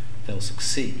they'll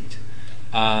succeed.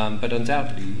 But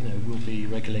undoubtedly, will be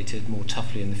regulated more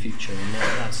toughly in the future, and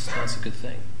that's a good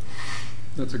thing.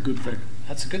 That's a good thing.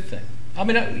 That's a good thing. I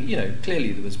mean,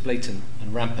 clearly there was blatant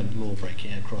and rampant law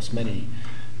breaking across many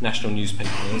national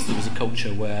newspapers. There was a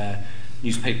culture where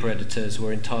newspaper editors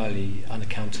were entirely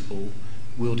unaccountable,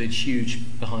 wielded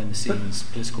huge behind-the-scenes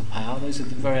political power. Those are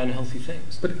the very unhealthy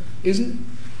things. But isn't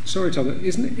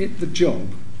it the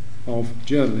job of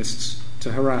journalists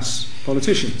to harass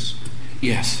politicians?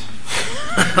 Yes.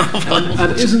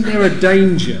 and isn't there a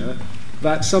danger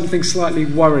that something slightly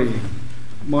worrying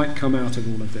might come out of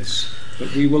all of this?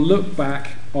 That we will look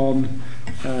back on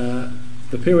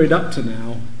the period up to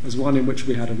now as one in which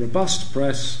we had a robust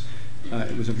press,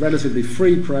 it was a relatively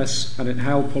free press, and it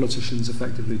held politicians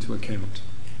effectively to account.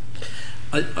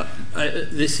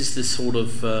 This is the sort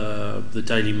of the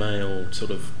Daily Mail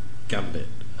sort of gambit,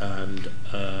 and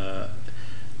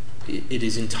it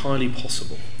is entirely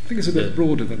possible. I think it's a bit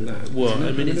broader than that. Well,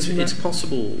 I mean, it's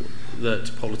possible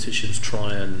that politicians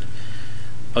try and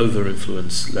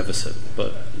over-influence Leveson,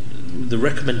 but the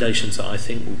recommendations that I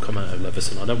think will come out of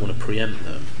Leveson, I don't want to preempt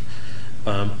them.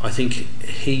 I think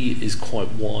he is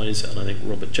quite wise, and I think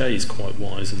Robert J is quite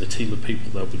wise, and the team of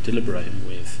people they'll be deliberating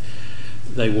with,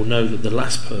 they will know that the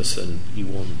last person you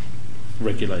want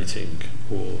regulating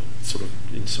or sort of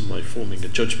in some way forming a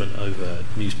judgment over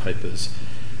newspapers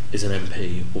is an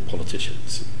MP or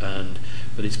politicians,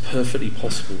 but it's perfectly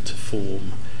possible to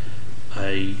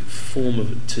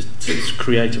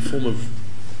create a form of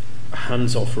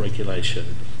hands-off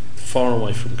regulation far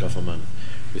away from government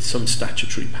with some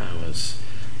statutory powers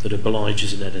that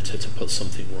obliges an editor to put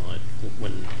something right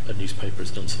when a newspaper has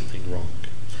done something wrong.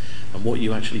 And what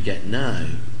you actually get now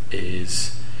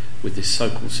is, with this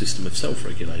so-called system of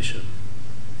self-regulation,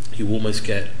 you almost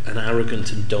get an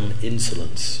arrogant and dumb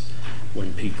insolence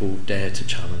when people dare to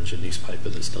challenge a newspaper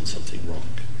that's done something wrong.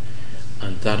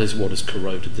 And that is what has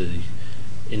corroded the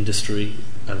industry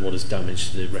and what has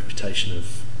damaged the reputation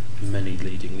of many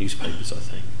leading newspapers, I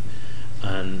think.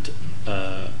 And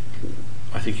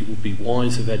I think it would be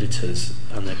wise of editors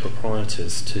and their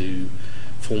proprietors to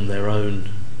form their own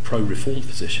pro-reform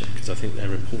position, because I think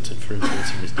they're important for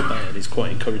influencing this debate, and it's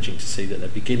quite encouraging to see that they're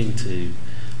beginning to,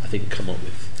 I think, come up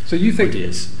with So you think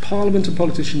ideas. Parliament and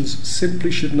politicians simply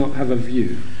should not have a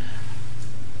view?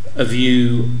 A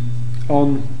view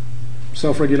on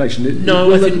self-regulation?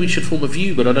 No, I think we should form a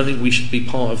view, but I don't think we should be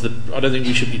part of the. I don't think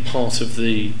we should be part of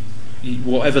the.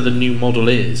 Whatever the new model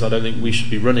is, I don't think we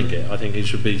should be running it. I think it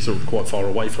should be sort of quite far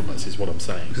away from us, is what I'm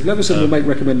saying. Because Leveson will make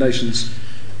recommendations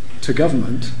to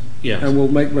government, yes, and will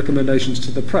make recommendations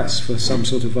to the press for some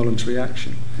sort of voluntary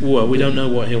action. Well, we don't know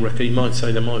what he'll recommend. He might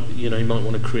say he might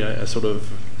want to create a sort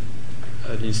of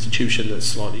an institution that's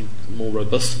slightly more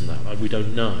robust than that. We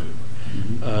don't know.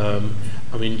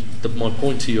 Mm-hmm. I mean, my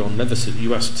point to you on Leveson,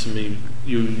 you asked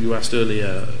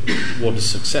earlier, what does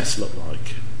success look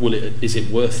like? Is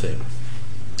it worth it?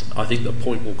 I think the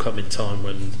point will come in time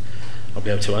when I'll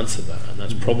be able to answer that, and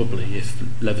that's probably if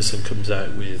Leveson comes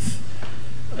out with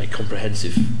a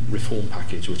comprehensive reform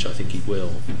package, which I think he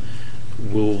will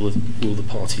the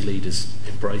party leaders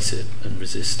embrace it and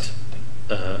resist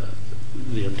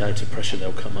the undoubted pressure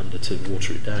they'll come under to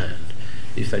water it down?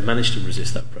 If they manage to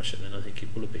resist that pressure, then I think it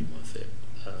will have been worth it.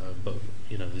 But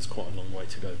there's quite a long way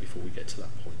to go before we get to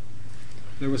that point.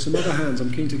 There were some other hands.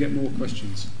 I'm keen to get more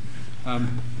questions.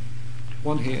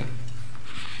 One here.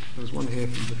 There was one here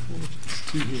from before.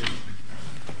 Two here.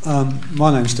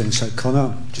 My name's Dennis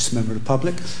O'Connor. I'm just a member of the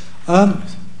public.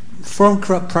 Foreign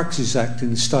Corrupt Practices Act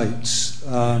in the States,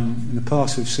 in the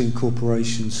past we've seen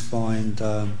corporations fined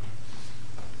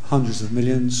hundreds of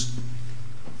millions.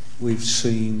 We've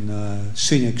seen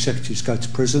senior executives go to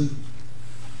prison.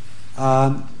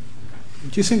 Do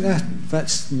you think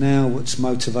that's now what's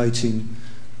motivating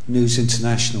News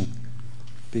International?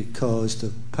 Because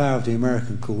the power of the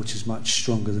American courts is much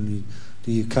stronger than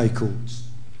the UK courts.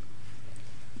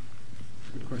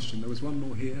 Good question. There was one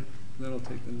more here, then I'll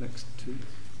take the next two.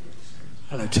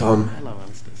 Hello, Tom. Hello,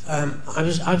 Alistair.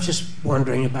 I was just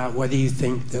wondering about whether you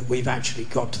think that we've actually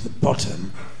got to the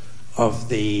bottom of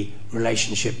the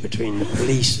relationship between the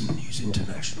police and News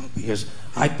International, because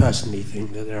I personally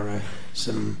think that there are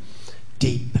some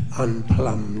deep,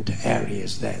 unplumbed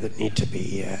areas there that need to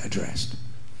be addressed.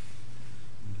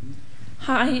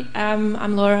 Hi,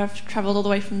 I'm Laura. I've travelled all the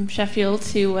way from Sheffield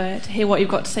to hear what you've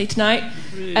got to say tonight.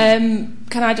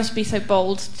 Can I just be so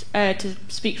bold to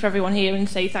speak for everyone here and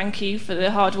say thank you for the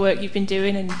hard work you've been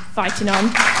doing and fighting on.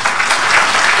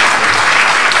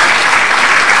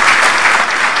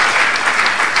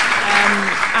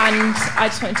 And I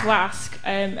just wanted to ask,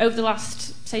 over the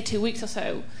last, say, 2 weeks or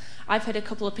so, I've heard a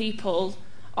couple of people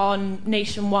on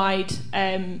nationwide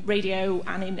radio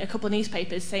and in a couple of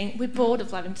newspapers saying we're bored of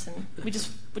Levinson.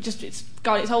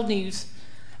 It's old news,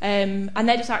 and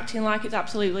they're just acting like it's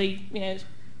absolutely,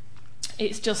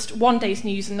 it's just one day's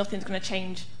news and nothing's going to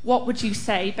change. What would you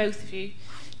say, both of you,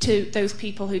 to those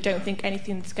people who don't think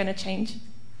anything's going to change?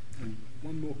 And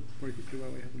one more very quickly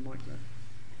while we have the mic there.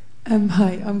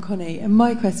 Hi, I'm Connie, and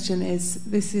my question is,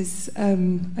 I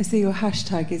see your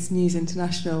hashtag is News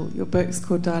International, your book's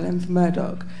called Dial M for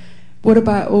Murdoch. What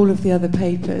about all of the other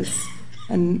papers,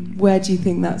 and where do you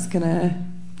think that's gonna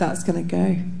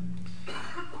go?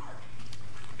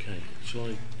 Okay, shall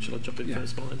I jump in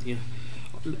first, Martin? Yeah.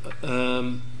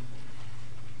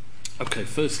 Okay,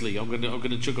 firstly, I'm going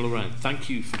to juggle around. Thank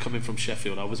you for coming from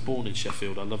Sheffield. I was born in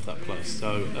Sheffield. I love that place.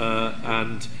 So,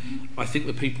 and I think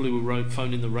the people who were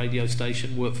phoning the radio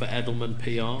station work for Edelman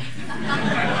PR.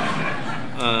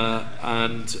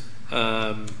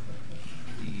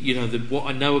 What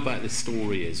I know about this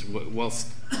story is,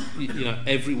 whilst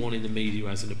everyone in the media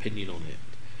has an opinion on it,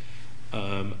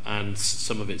 and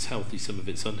some of it's healthy, some of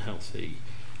it's unhealthy.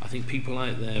 I think people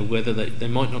out there, whether they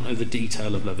might not know the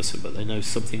detail of Leveson, but they know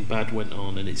something bad went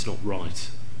on and it's not right,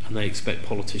 and they expect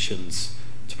politicians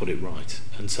to put it right.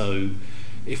 And so,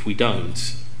 if we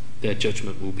don't, their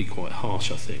judgment will be quite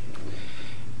harsh, I think.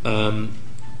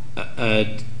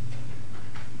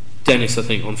 Dennis, I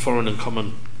think, on Foreign and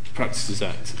Common Practices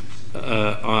Act,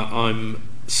 I'm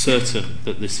certain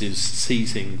that this is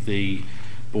seizing the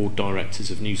board directors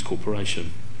of News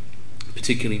Corporation,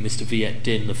 particularly Mr. Viet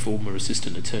Din, the former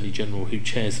Assistant Attorney General who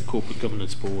chairs the Corporate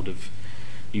Governance Board of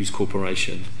News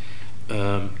Corporation.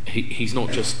 He's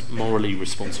not just morally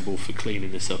responsible for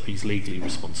cleaning this up, he's legally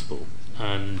responsible.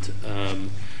 And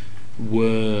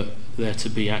were there to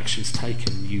be actions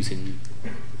taken using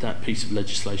that piece of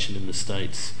legislation in the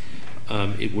States,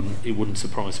 it wouldn't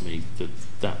surprise me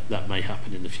that may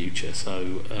happen in the future.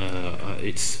 So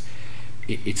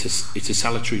it's a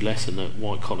salutary lesson that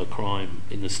white-collar crime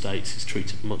in the States is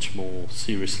treated much more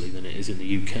seriously than it is in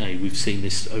the UK. We've seen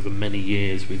this over many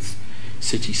years with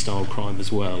city-style crime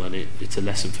as well, and it's a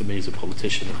lesson for me as a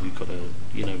politician that we've got to,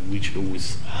 we should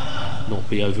always not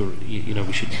be over,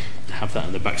 we should have that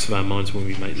in the backs of our minds when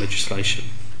we make legislation.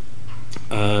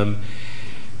 And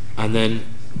then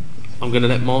I'm going to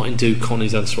let Martin do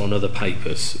Connie's answer on other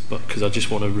papers, but because I just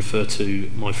want to refer to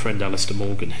my friend Alistair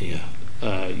Morgan here.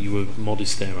 You were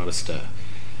modest there, Alistair.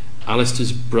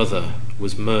 Alistair's brother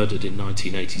was murdered in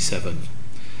 1987,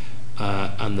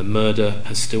 and the murder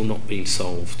has still not been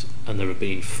solved, and there have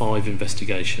been 5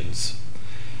 investigations,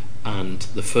 and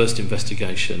the first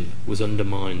investigation was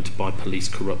undermined by police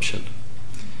corruption,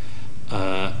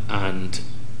 and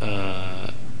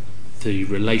the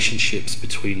relationships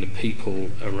between the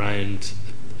people around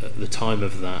at the time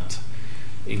of that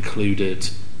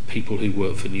included people who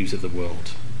worked for News of the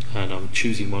World. And I'm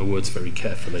choosing my words very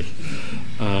carefully.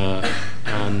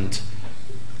 And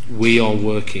we are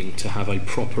working to have a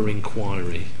proper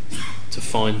inquiry to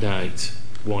find out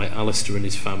why Alistair and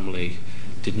his family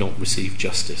did not receive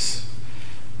justice.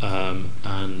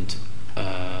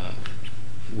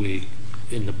 We,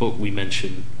 in the book, we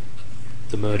mention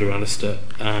the murder of Alistair,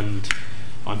 and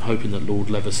I'm hoping that Lord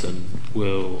Leveson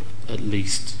will at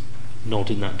least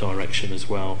nod in that direction as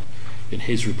well in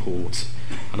his report.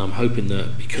 And I'm hoping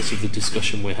that because of the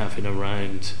discussion we're having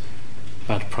around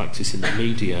bad practice in the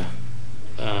media,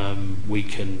 we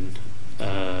can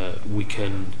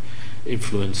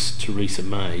influence Theresa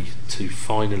May to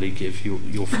finally give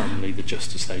your family the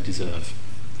justice they deserve.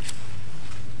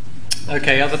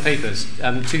 Okay, other papers.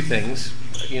 Two things.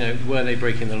 Were they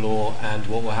breaking the law, and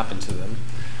what will happen to them?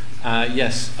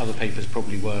 Yes, other papers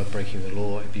probably were breaking the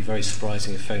law. It'd be very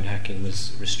surprising if phone hacking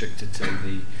was restricted to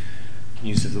the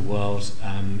news of the world.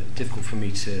 Difficult for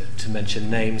me to mention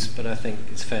names, but I think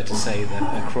it's fair to say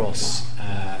that across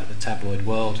the tabloid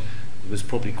world there was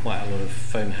probably quite a lot of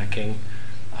phone hacking.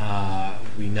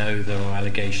 We know there are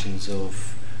allegations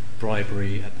of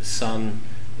bribery at the Sun.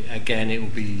 Again, it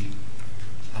would be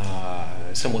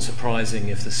somewhat surprising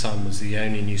if the Sun was the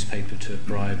only newspaper to have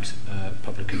bribed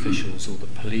public officials or the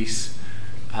police.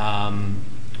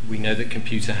 We know that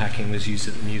computer hacking was used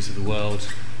at the News of the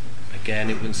World. Again,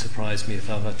 it wouldn't surprise me if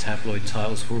other tabloid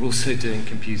titles were also doing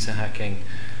computer hacking.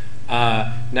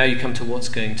 Now you come to what's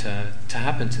going to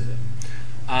happen to them.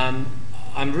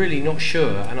 I'm really not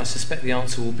sure, and I suspect the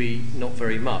answer will be not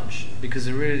very much, because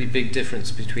a really big difference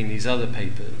between these other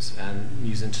papers and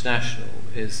News International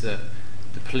is that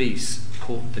the police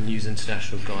caught the News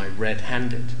International guy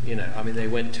red-handed. They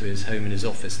went to his home and his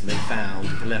office and they found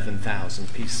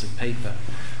 11,000 pieces of paper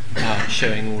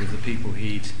showing all of the people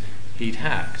he'd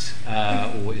hacked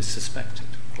or is suspected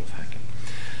of hacking.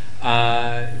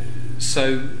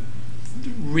 So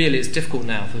really it's difficult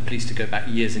now for the police to go back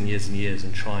years and years and years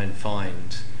and try and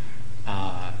find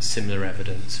similar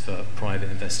evidence for private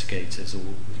investigators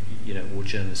or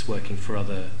journalists working for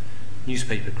other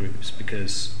newspaper groups,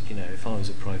 because if I was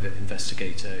a private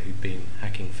investigator who'd been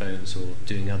hacking phones or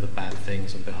doing other bad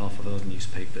things on behalf of other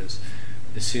newspapers,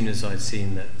 as soon as I'd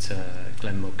seen that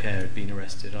Glenn Mulcair had been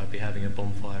arrested, I'd be having a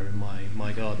bonfire in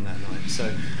my garden that night.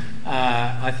 So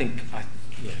I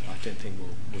don't think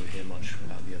we'll hear much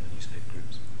about the other newspaper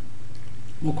groups.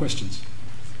 More questions?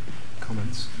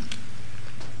 Comments?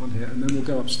 One here, and then we'll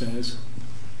go upstairs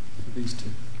for these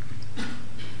two.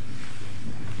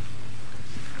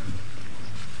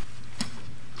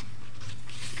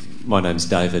 My name's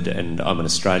David, and I'm an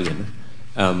Australian.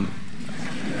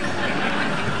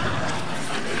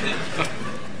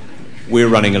 We're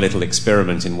running a little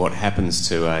experiment in what happens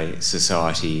to a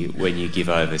society when you give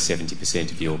over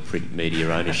 70% of your print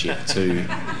media ownership to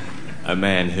a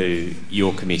man who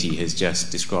your committee has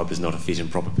just described as not a fit and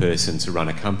proper person to run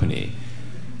a company.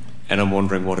 And I'm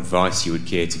wondering what advice you would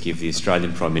care to give the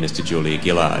Australian Prime Minister, Julia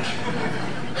Gillard.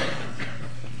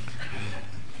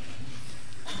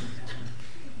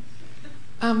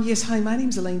 Yes, hi, my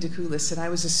name's Elaine DeCoulis, and I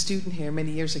was a student here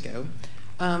many years ago,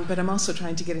 but I'm also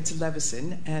trying to get into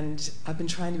Leveson, and I've been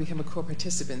trying to become a core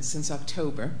participant since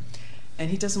October, and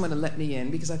he doesn't want to let me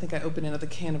in because I think I opened another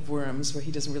can of worms where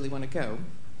he doesn't really want to go.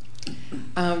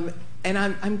 And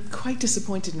I'm quite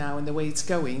disappointed now in the way it's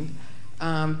going,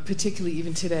 particularly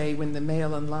even today when the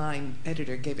Mail Online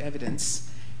editor gave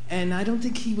evidence, and I don't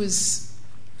think he was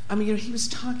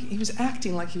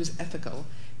acting like he was ethical.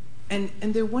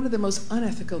 And they're one of the most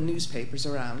unethical newspapers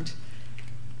around.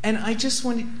 And I just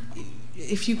wanted,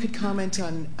 if you could comment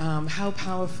on how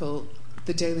powerful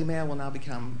the Daily Mail will now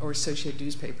become, or associated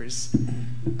newspapers,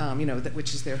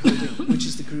 which is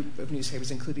the group of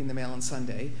newspapers, including the Mail on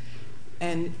Sunday.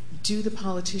 And do the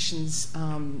politicians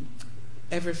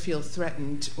ever feel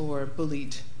threatened or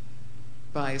bullied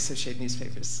by associated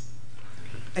newspapers?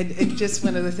 And just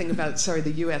one other thing about,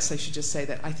 the US, I should just say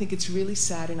that I think it's really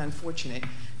sad and unfortunate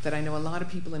that I know a lot of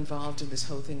people involved in this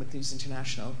whole thing with News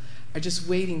International are just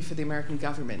waiting for the American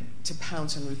government to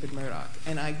pounce on Rupert Murdoch.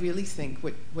 And I really think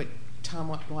what Tom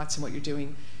Watson, what you're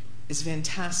doing is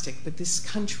fantastic, but this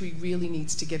country really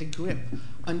needs to get a grip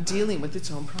on dealing with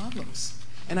its own problems.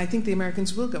 And I think the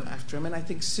Americans will go after him, and I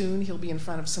think soon he'll be in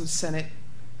front of some Senate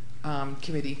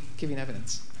committee giving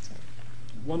evidence. So.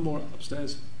 One more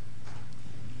upstairs.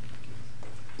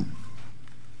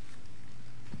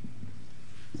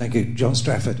 Thank you, John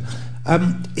Strafford.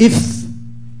 If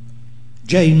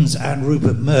James and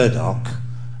Rupert Murdoch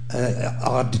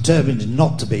are determined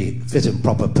not to be fit and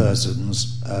proper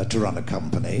persons to run a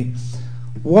company,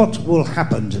 what will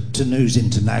happen to News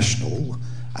International,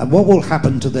 and what will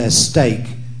happen to their stake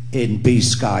in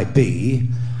B-Sky B?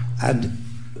 And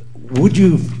would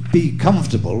you be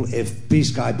comfortable if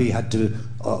B-Sky B had to,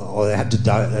 or they had to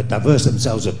divest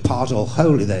themselves of part or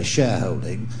wholly their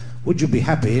shareholding? Would you be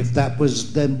happy if that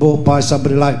was then bought by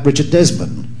somebody like Richard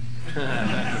Desmond?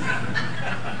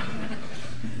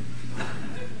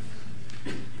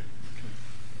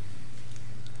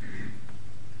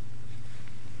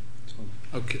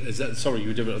 Okay, is that, sorry, you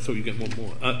were doing, I thought you'd get one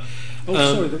more.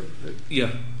 Sorry,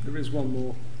 yeah. There is one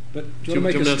more. But do you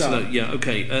want to make a start? Yeah,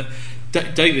 okay.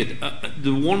 David,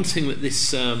 the one thing that this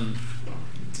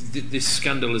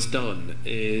scandal has done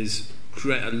is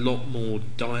create a lot more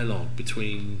dialogue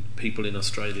between people in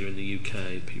Australia and the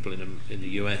UK, people in the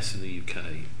US and the UK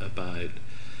about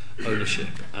ownership.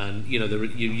 And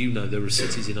there are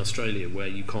cities in Australia where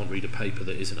you can't read a paper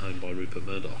that isn't owned by Rupert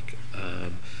Murdoch.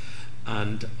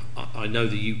 And I know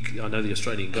the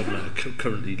Australian government are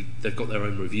currently, they've got their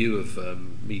own review of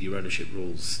media ownership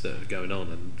rules that are going on,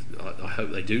 and I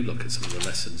hope they do look at some of the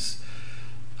lessons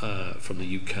from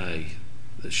the UK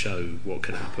that show what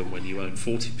can happen when you own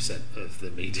 40% of the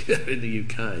media in the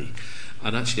UK.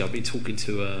 And actually, I've been talking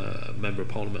to a member of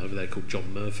Parliament over there called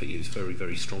John Murphy, who's very,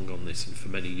 very strong on this, and for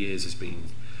many years has been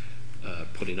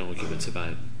putting arguments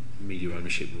about media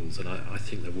ownership rules, and I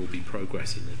think there will be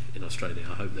progress in Australia.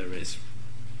 I hope there is.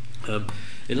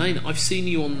 Elaine, I've seen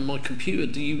you on my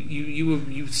computer.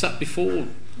 You sat before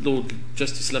Lord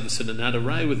Justice Leveson and had a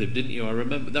row with him, didn't you? I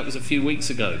remember that was a few weeks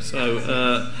ago.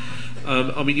 So,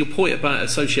 I mean, your point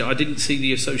about I didn't see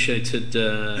the Associated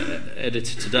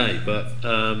editor today, but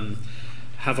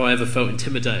have I ever felt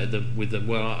intimidated with them?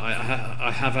 Well,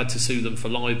 I have had to sue them for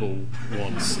libel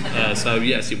once. So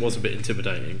yes, it was a bit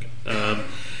intimidating.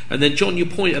 And then, John, your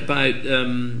point about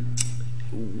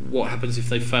what happens if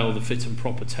they fail the fit and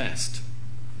proper test.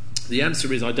 The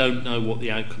answer is I don't know what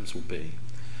the outcomes will be.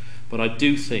 But I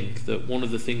do think that one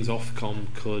of the things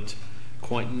Ofcom could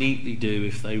quite neatly do,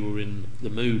 if they were in the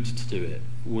mood to do it,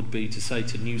 would be to say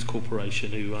to News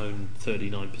Corporation, who own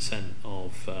 39%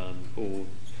 of, or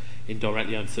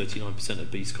indirectly own 39%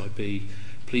 of B-Sky-B,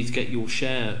 please get your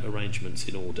share arrangements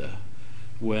in order,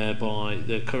 whereby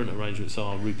the current arrangements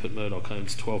are Rupert Murdoch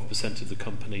owns 12% of the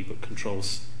company but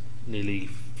controls nearly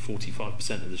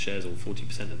 45% of the shares or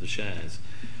 40% of the shares.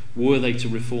 Were they to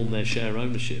reform their share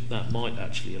ownership, that might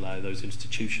actually allow those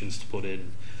institutions to put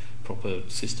in proper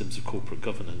systems of corporate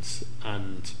governance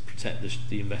and protect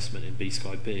the investment in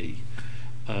B-Sky-B.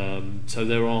 So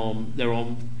there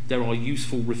are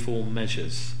useful reform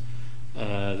measures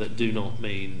that do not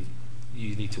mean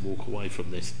you need to walk away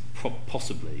from this,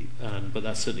 possibly, but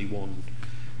that's certainly one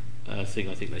thing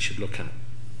I think they should look at.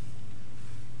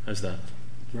 How's that?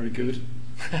 Very good.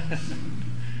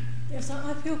 Yes,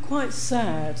 I feel quite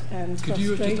sad and frustrated. Could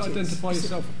you just identify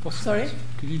yourself? Sorry?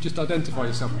 Could you just identify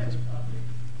yourself?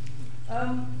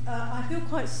 I feel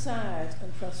quite sad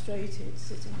and frustrated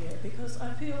sitting here because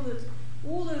I feel that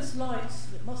all those lights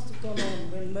that must have gone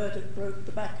on when Murdoch broke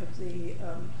the back of the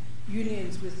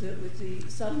unions with the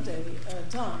Sunday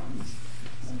Times,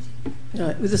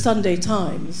 with the Sunday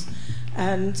Times,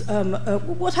 and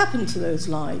what happened to those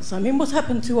lights? I mean, what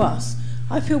happened to us?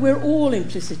 I feel we're all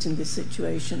implicit in this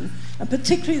situation, and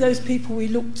particularly those people we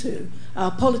look to,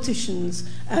 our politicians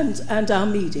and our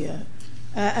media.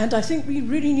 And I think we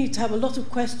really need to have a lot of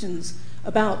questions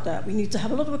about that. We need to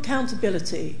have a lot of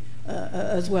accountability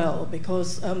as well,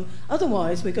 because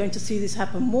otherwise we're going to see this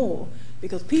happen more,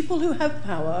 because people who have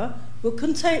power will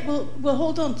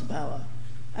hold on to power,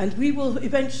 and we will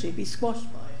eventually be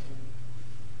squashed by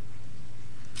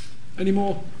it. Any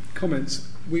more comments?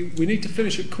 We need to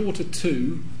finish at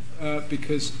 1:45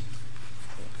 because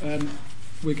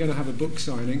we're going to have a book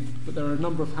signing, but there are a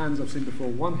number of hands I've seen before.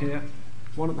 One here,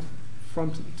 one at the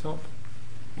front at the top,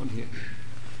 one here.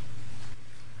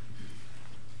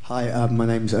 Hi, my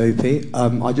name's Opie.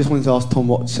 I just wanted to ask Tom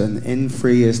Watson, in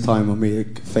 3 years' time when we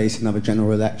face another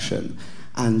general election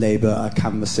and Labour are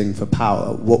canvassing for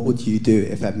power, what would you do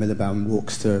if Ed Miliband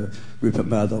walks to Rupert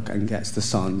Murdoch and gets the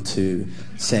Sun to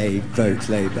say, vote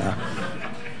Labour?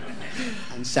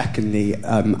 And secondly,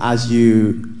 as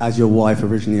your wife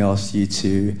originally asked you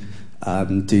to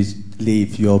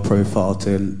leave your profile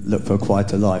to look for a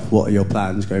quieter life, what are your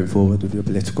plans going forward with your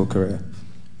political career?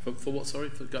 For what, sorry?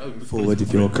 Going forward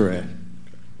with your career.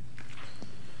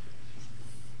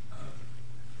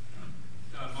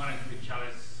 My name's Big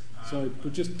Chalice. So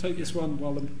we'll just take this one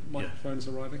while the microphone's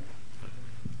arriving.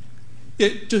 Yeah,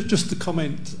 just to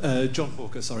comment, John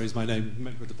Hawker, sorry, is my name,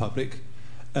 member of the public.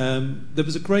 There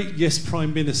was a great Yes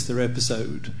Prime Minister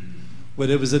episode where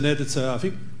there was an editor, I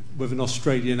think, with an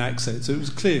Australian accent, so it was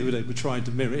clear they were trying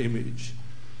to mirror image.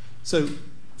 So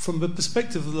from the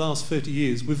perspective of the last 30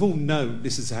 years, we've all known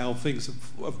this is how things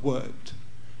have worked.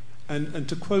 And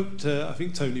to quote, I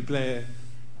think, Tony Blair,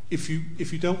 if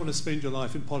you don't want to spend your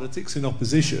life in politics in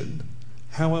opposition,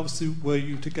 how else were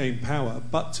you to gain power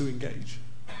but to engage?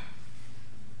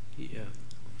 Yeah.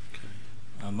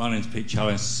 Okay. My name's Pete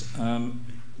Chalice.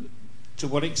 To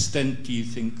what extent do you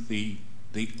think the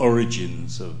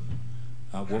origins of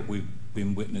what we've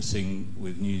been witnessing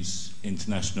with News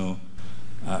International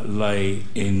lay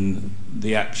in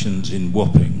the actions in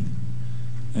Wapping?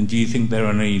 And do you think there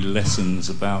are any lessons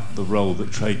about the role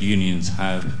that trade unions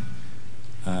have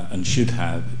and should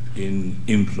have in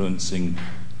influencing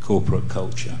corporate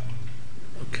culture?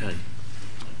 Okay.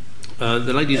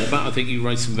 The lady at the back, I think you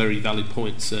raised some very valid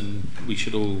points, and we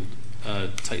should all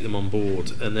take them on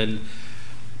board. And then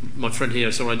my friend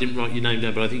here, sorry I didn't write your name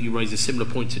down, but I think you raised a similar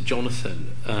point to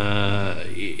Jonathan.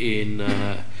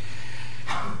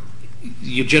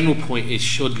 Your general point is,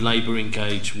 should Labour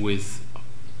engage with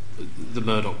the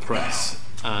Murdoch press?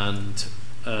 And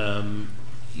I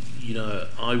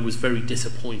was very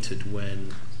disappointed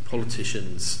when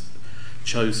politicians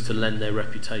chose to lend their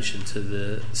reputation to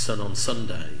the Sun on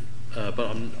Sunday, but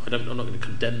I'm not going to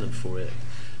condemn them for it.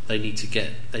 They need to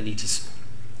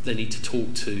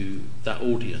talk to that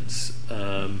audience.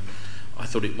 I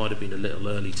thought it might have been a little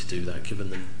early to do that,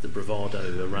 given the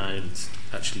bravado around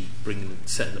actually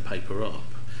setting the paper up.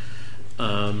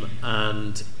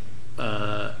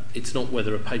 It's not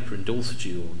whether a paper endorses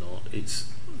you or not, it's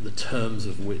the terms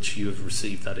of which you have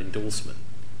received that endorsement.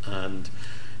 And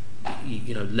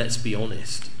let's be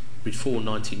honest, before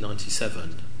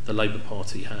 1997 the Labour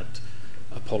Party had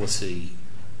a policy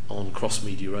on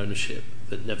cross-media ownership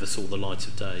that never saw the light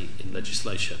of day in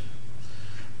legislation.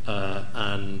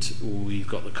 And we've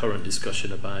got the current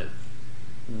discussion about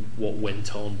what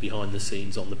went on behind the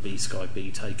scenes on the B Sky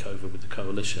B takeover with the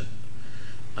coalition.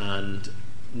 And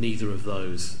neither of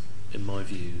those, in my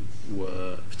view,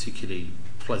 were particularly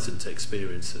pleasant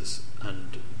experiences,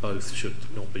 and both should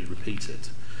not be repeated.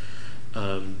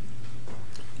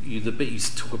 The bit you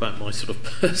talk about my sort of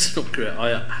personal career,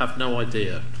 I have no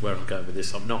idea where I'm going with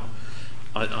this. I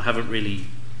haven't really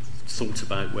thought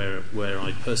about where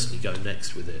I personally go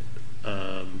next with it.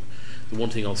 The one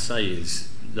thing I'll say is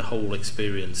the whole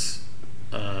experience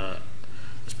has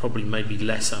probably made me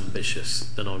less ambitious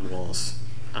than I was,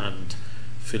 and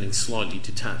feeling slightly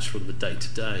detached from the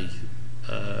day-to-day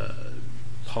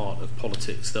part of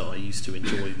politics that I used to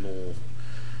enjoy more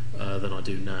than I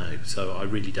do now. So I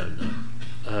really don't know.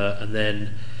 And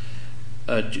then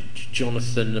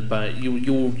Jonathan, about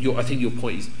your I think your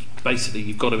point is basically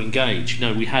you've got to engage.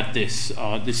 We had this.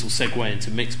 This will segue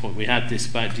into Mick's point. We had this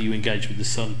about, do you engage with the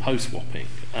Sun post-swapping?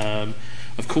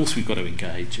 Of course we've got to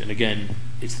engage, and again,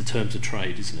 it's the terms of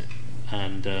trade, isn't it?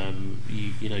 And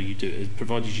you do it,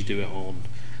 provided you do it on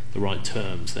the right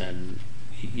terms. Then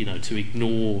to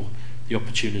ignore the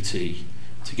opportunity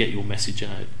to get your message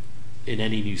out in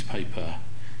any newspaper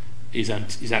is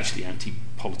actually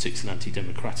anti-politics and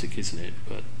anti-democratic, isn't it?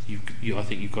 But I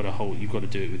think you've got to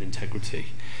do it with integrity.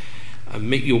 And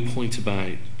Mick, your point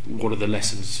about what are the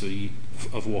lessons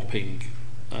of whopping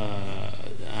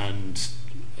and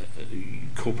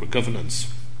corporate governance,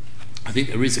 I think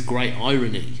there is a great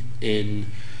irony in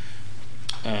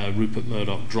Rupert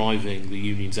Murdoch driving the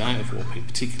unions out of whopping,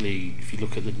 particularly if you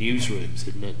look at the newsrooms.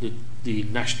 The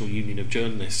National Union of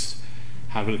Journalists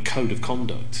have a code of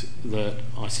conduct that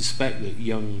I suspect that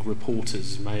young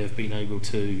reporters may have been able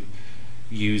to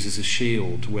use as a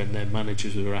shield when their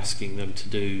managers were asking them to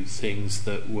do things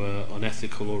that were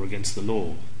unethical or against the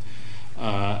law.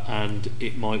 And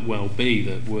it might well be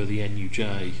that were the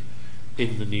NUJ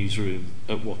in the newsroom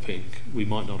at Wapping, we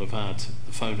might not have had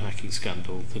the phone hacking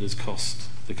scandal that has cost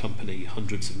the company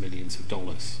hundreds of millions of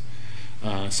dollars.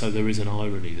 So there is an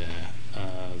irony there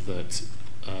that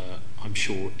I'm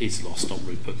sure is lost on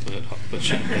Rupert Murdoch, but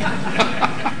shouldn't be.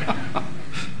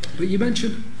 But you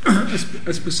mentioned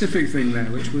a specific thing there,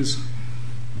 which was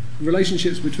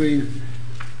relationships between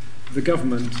the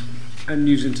government and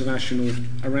News International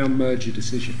around merger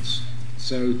decisions.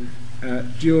 So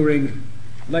during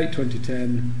late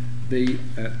 2010, the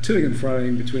toing and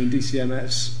froing between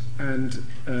DCMS and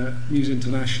News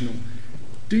International.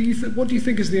 What do you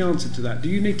think is the answer to that? Do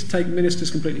you need to take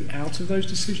ministers completely out of those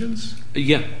decisions?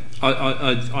 Yeah,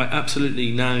 I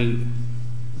absolutely now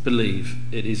believe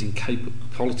it is incapable.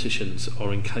 Politicians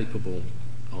are incapable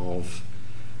of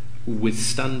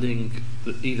withstanding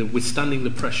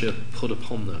the pressure put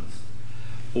upon them,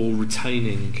 or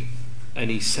retaining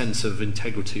any sense of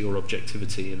integrity or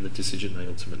objectivity in the decision they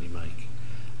ultimately make,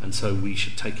 and so we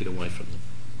should take it away from them.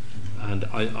 And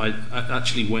I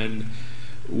actually,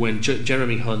 when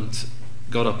Jeremy Hunt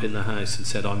got up in the House and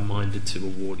said, I'm minded to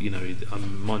award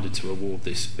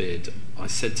this bid, I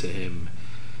said to him,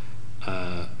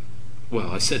 I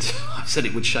said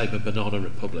it would shape a banana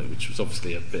republic, which was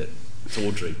obviously a bit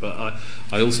tawdry, but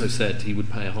I also said he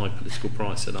would pay a high political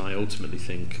price, and I ultimately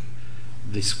think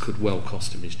this could well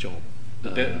cost him his job.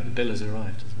 The bill has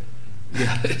arrived, hasn't it?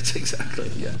 Yeah, it's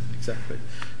exactly.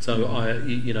 So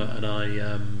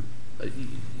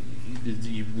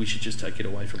we should just take it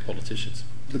away from politicians.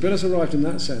 The bill has arrived in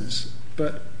that sense,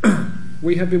 but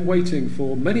we have been waiting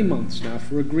for many months now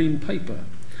for a green paper.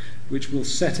 which will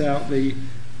set out the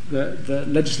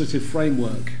legislative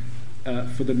framework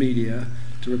for the media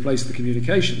to replace the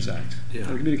Communications Act. Yeah.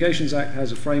 The Communications Act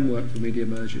has a framework for media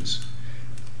mergers.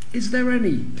 Is there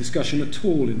any discussion at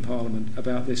all in Parliament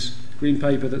about this Green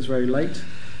Paper that's very late,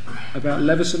 about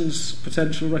Leveson's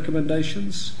potential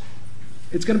recommendations?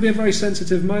 It's going to be a very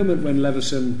sensitive moment when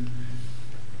Leveson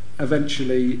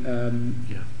eventually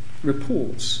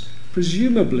reports.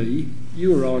 Presumably,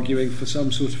 you are arguing for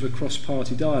some sort of a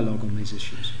cross-party dialogue on these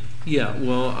issues. Yeah,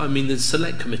 well, I mean, the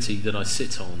select committee that I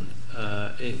sit on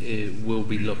it will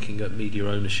be looking at media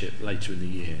ownership later in the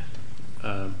year.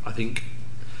 I think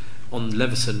on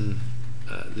Leveson,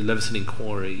 the Leveson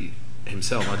inquiry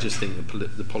himself, I just think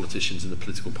the politicians and the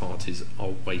political parties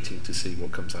are waiting to see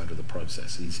what comes out of the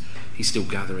process. He's still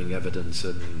gathering evidence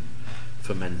and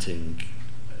fermenting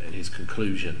his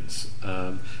conclusions.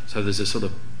 So there's a sort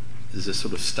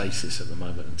of stasis at the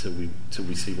moment until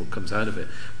we see what comes out of it.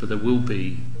 But there will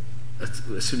be,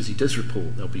 as soon as he does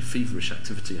report, there'll be feverish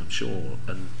activity, I'm sure.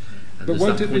 And but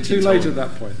won't it be too late at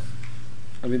that point?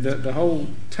 I mean, the whole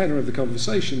tenor of the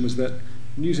conversation was that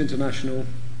News International,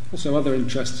 also other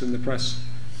interests in the press,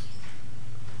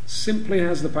 simply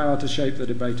has the power to shape the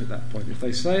debate at that point. If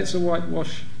they say it's a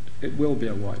whitewash, it will be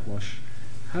a whitewash.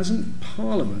 Hasn't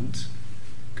Parliament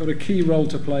got a key role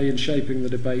to play in shaping the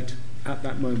debate at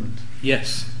that moment?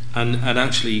 Yes, and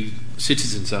actually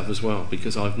citizens have as well,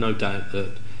 because I've no doubt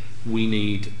that we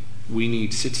need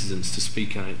citizens to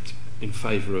speak out in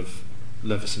favour of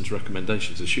Leveson's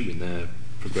recommendations, assuming they're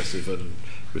progressive and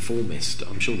reformist.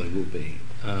 I'm sure they will be,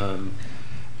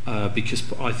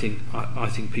 because I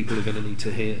think people are going to need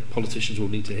to hear, politicians will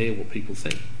need to hear what people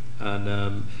think,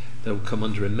 and they'll come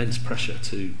under immense pressure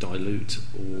to dilute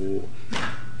or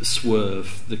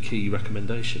swerve the key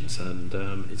recommendations, and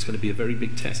it's going to be a very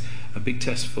big test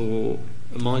for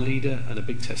my leader and a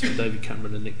big test for David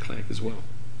Cameron and Nick Clegg as well.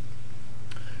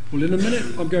 Well, in a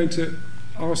minute I'm going to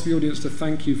ask the audience to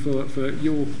thank you for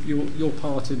your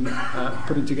part in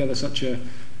putting together such an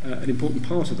important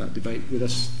part of that debate with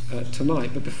us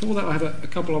tonight. But before that, I have a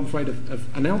couple, I'm afraid,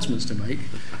 of announcements to make.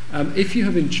 If you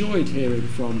have enjoyed hearing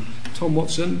from Tom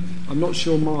Watson, I'm not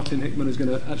sure Martin Hickman is going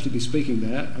to actually be speaking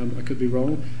there. I could be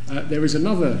wrong. There is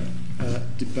another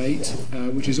debate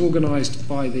which is organised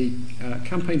by the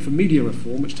Campaign for Media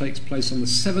Reform, which takes place on the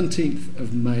 17th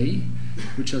of May,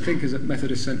 which I think is at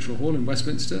Methodist Central Hall in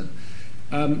Westminster.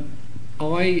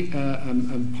 I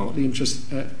am partly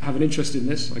have an interest in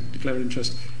this. I declare an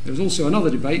interest. There's also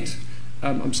another debate.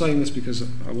 I'm saying this because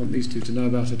I want these two to know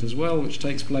about it as well, which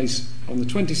takes place on the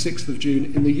 26th of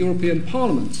June in the European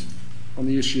Parliament on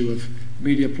the issue of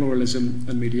media pluralism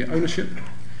and media ownership.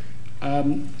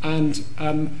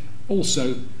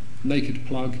 Also, naked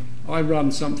plug, I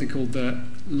run something called the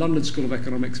London School of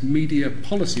Economics Media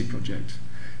Policy Project,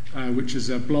 which is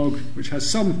a blog which has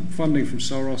some funding from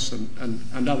Soros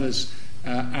and others,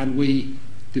 and we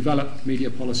develop media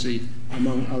policy,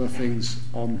 among other things,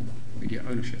 on media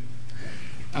ownership.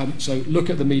 So look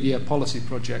at the Media Policy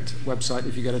Project website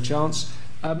if you get a chance.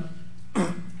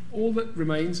 All that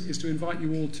remains is to invite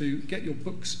you all to get your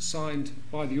books signed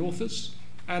by the authors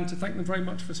and to thank them very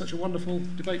much for such a wonderful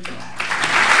debate tonight.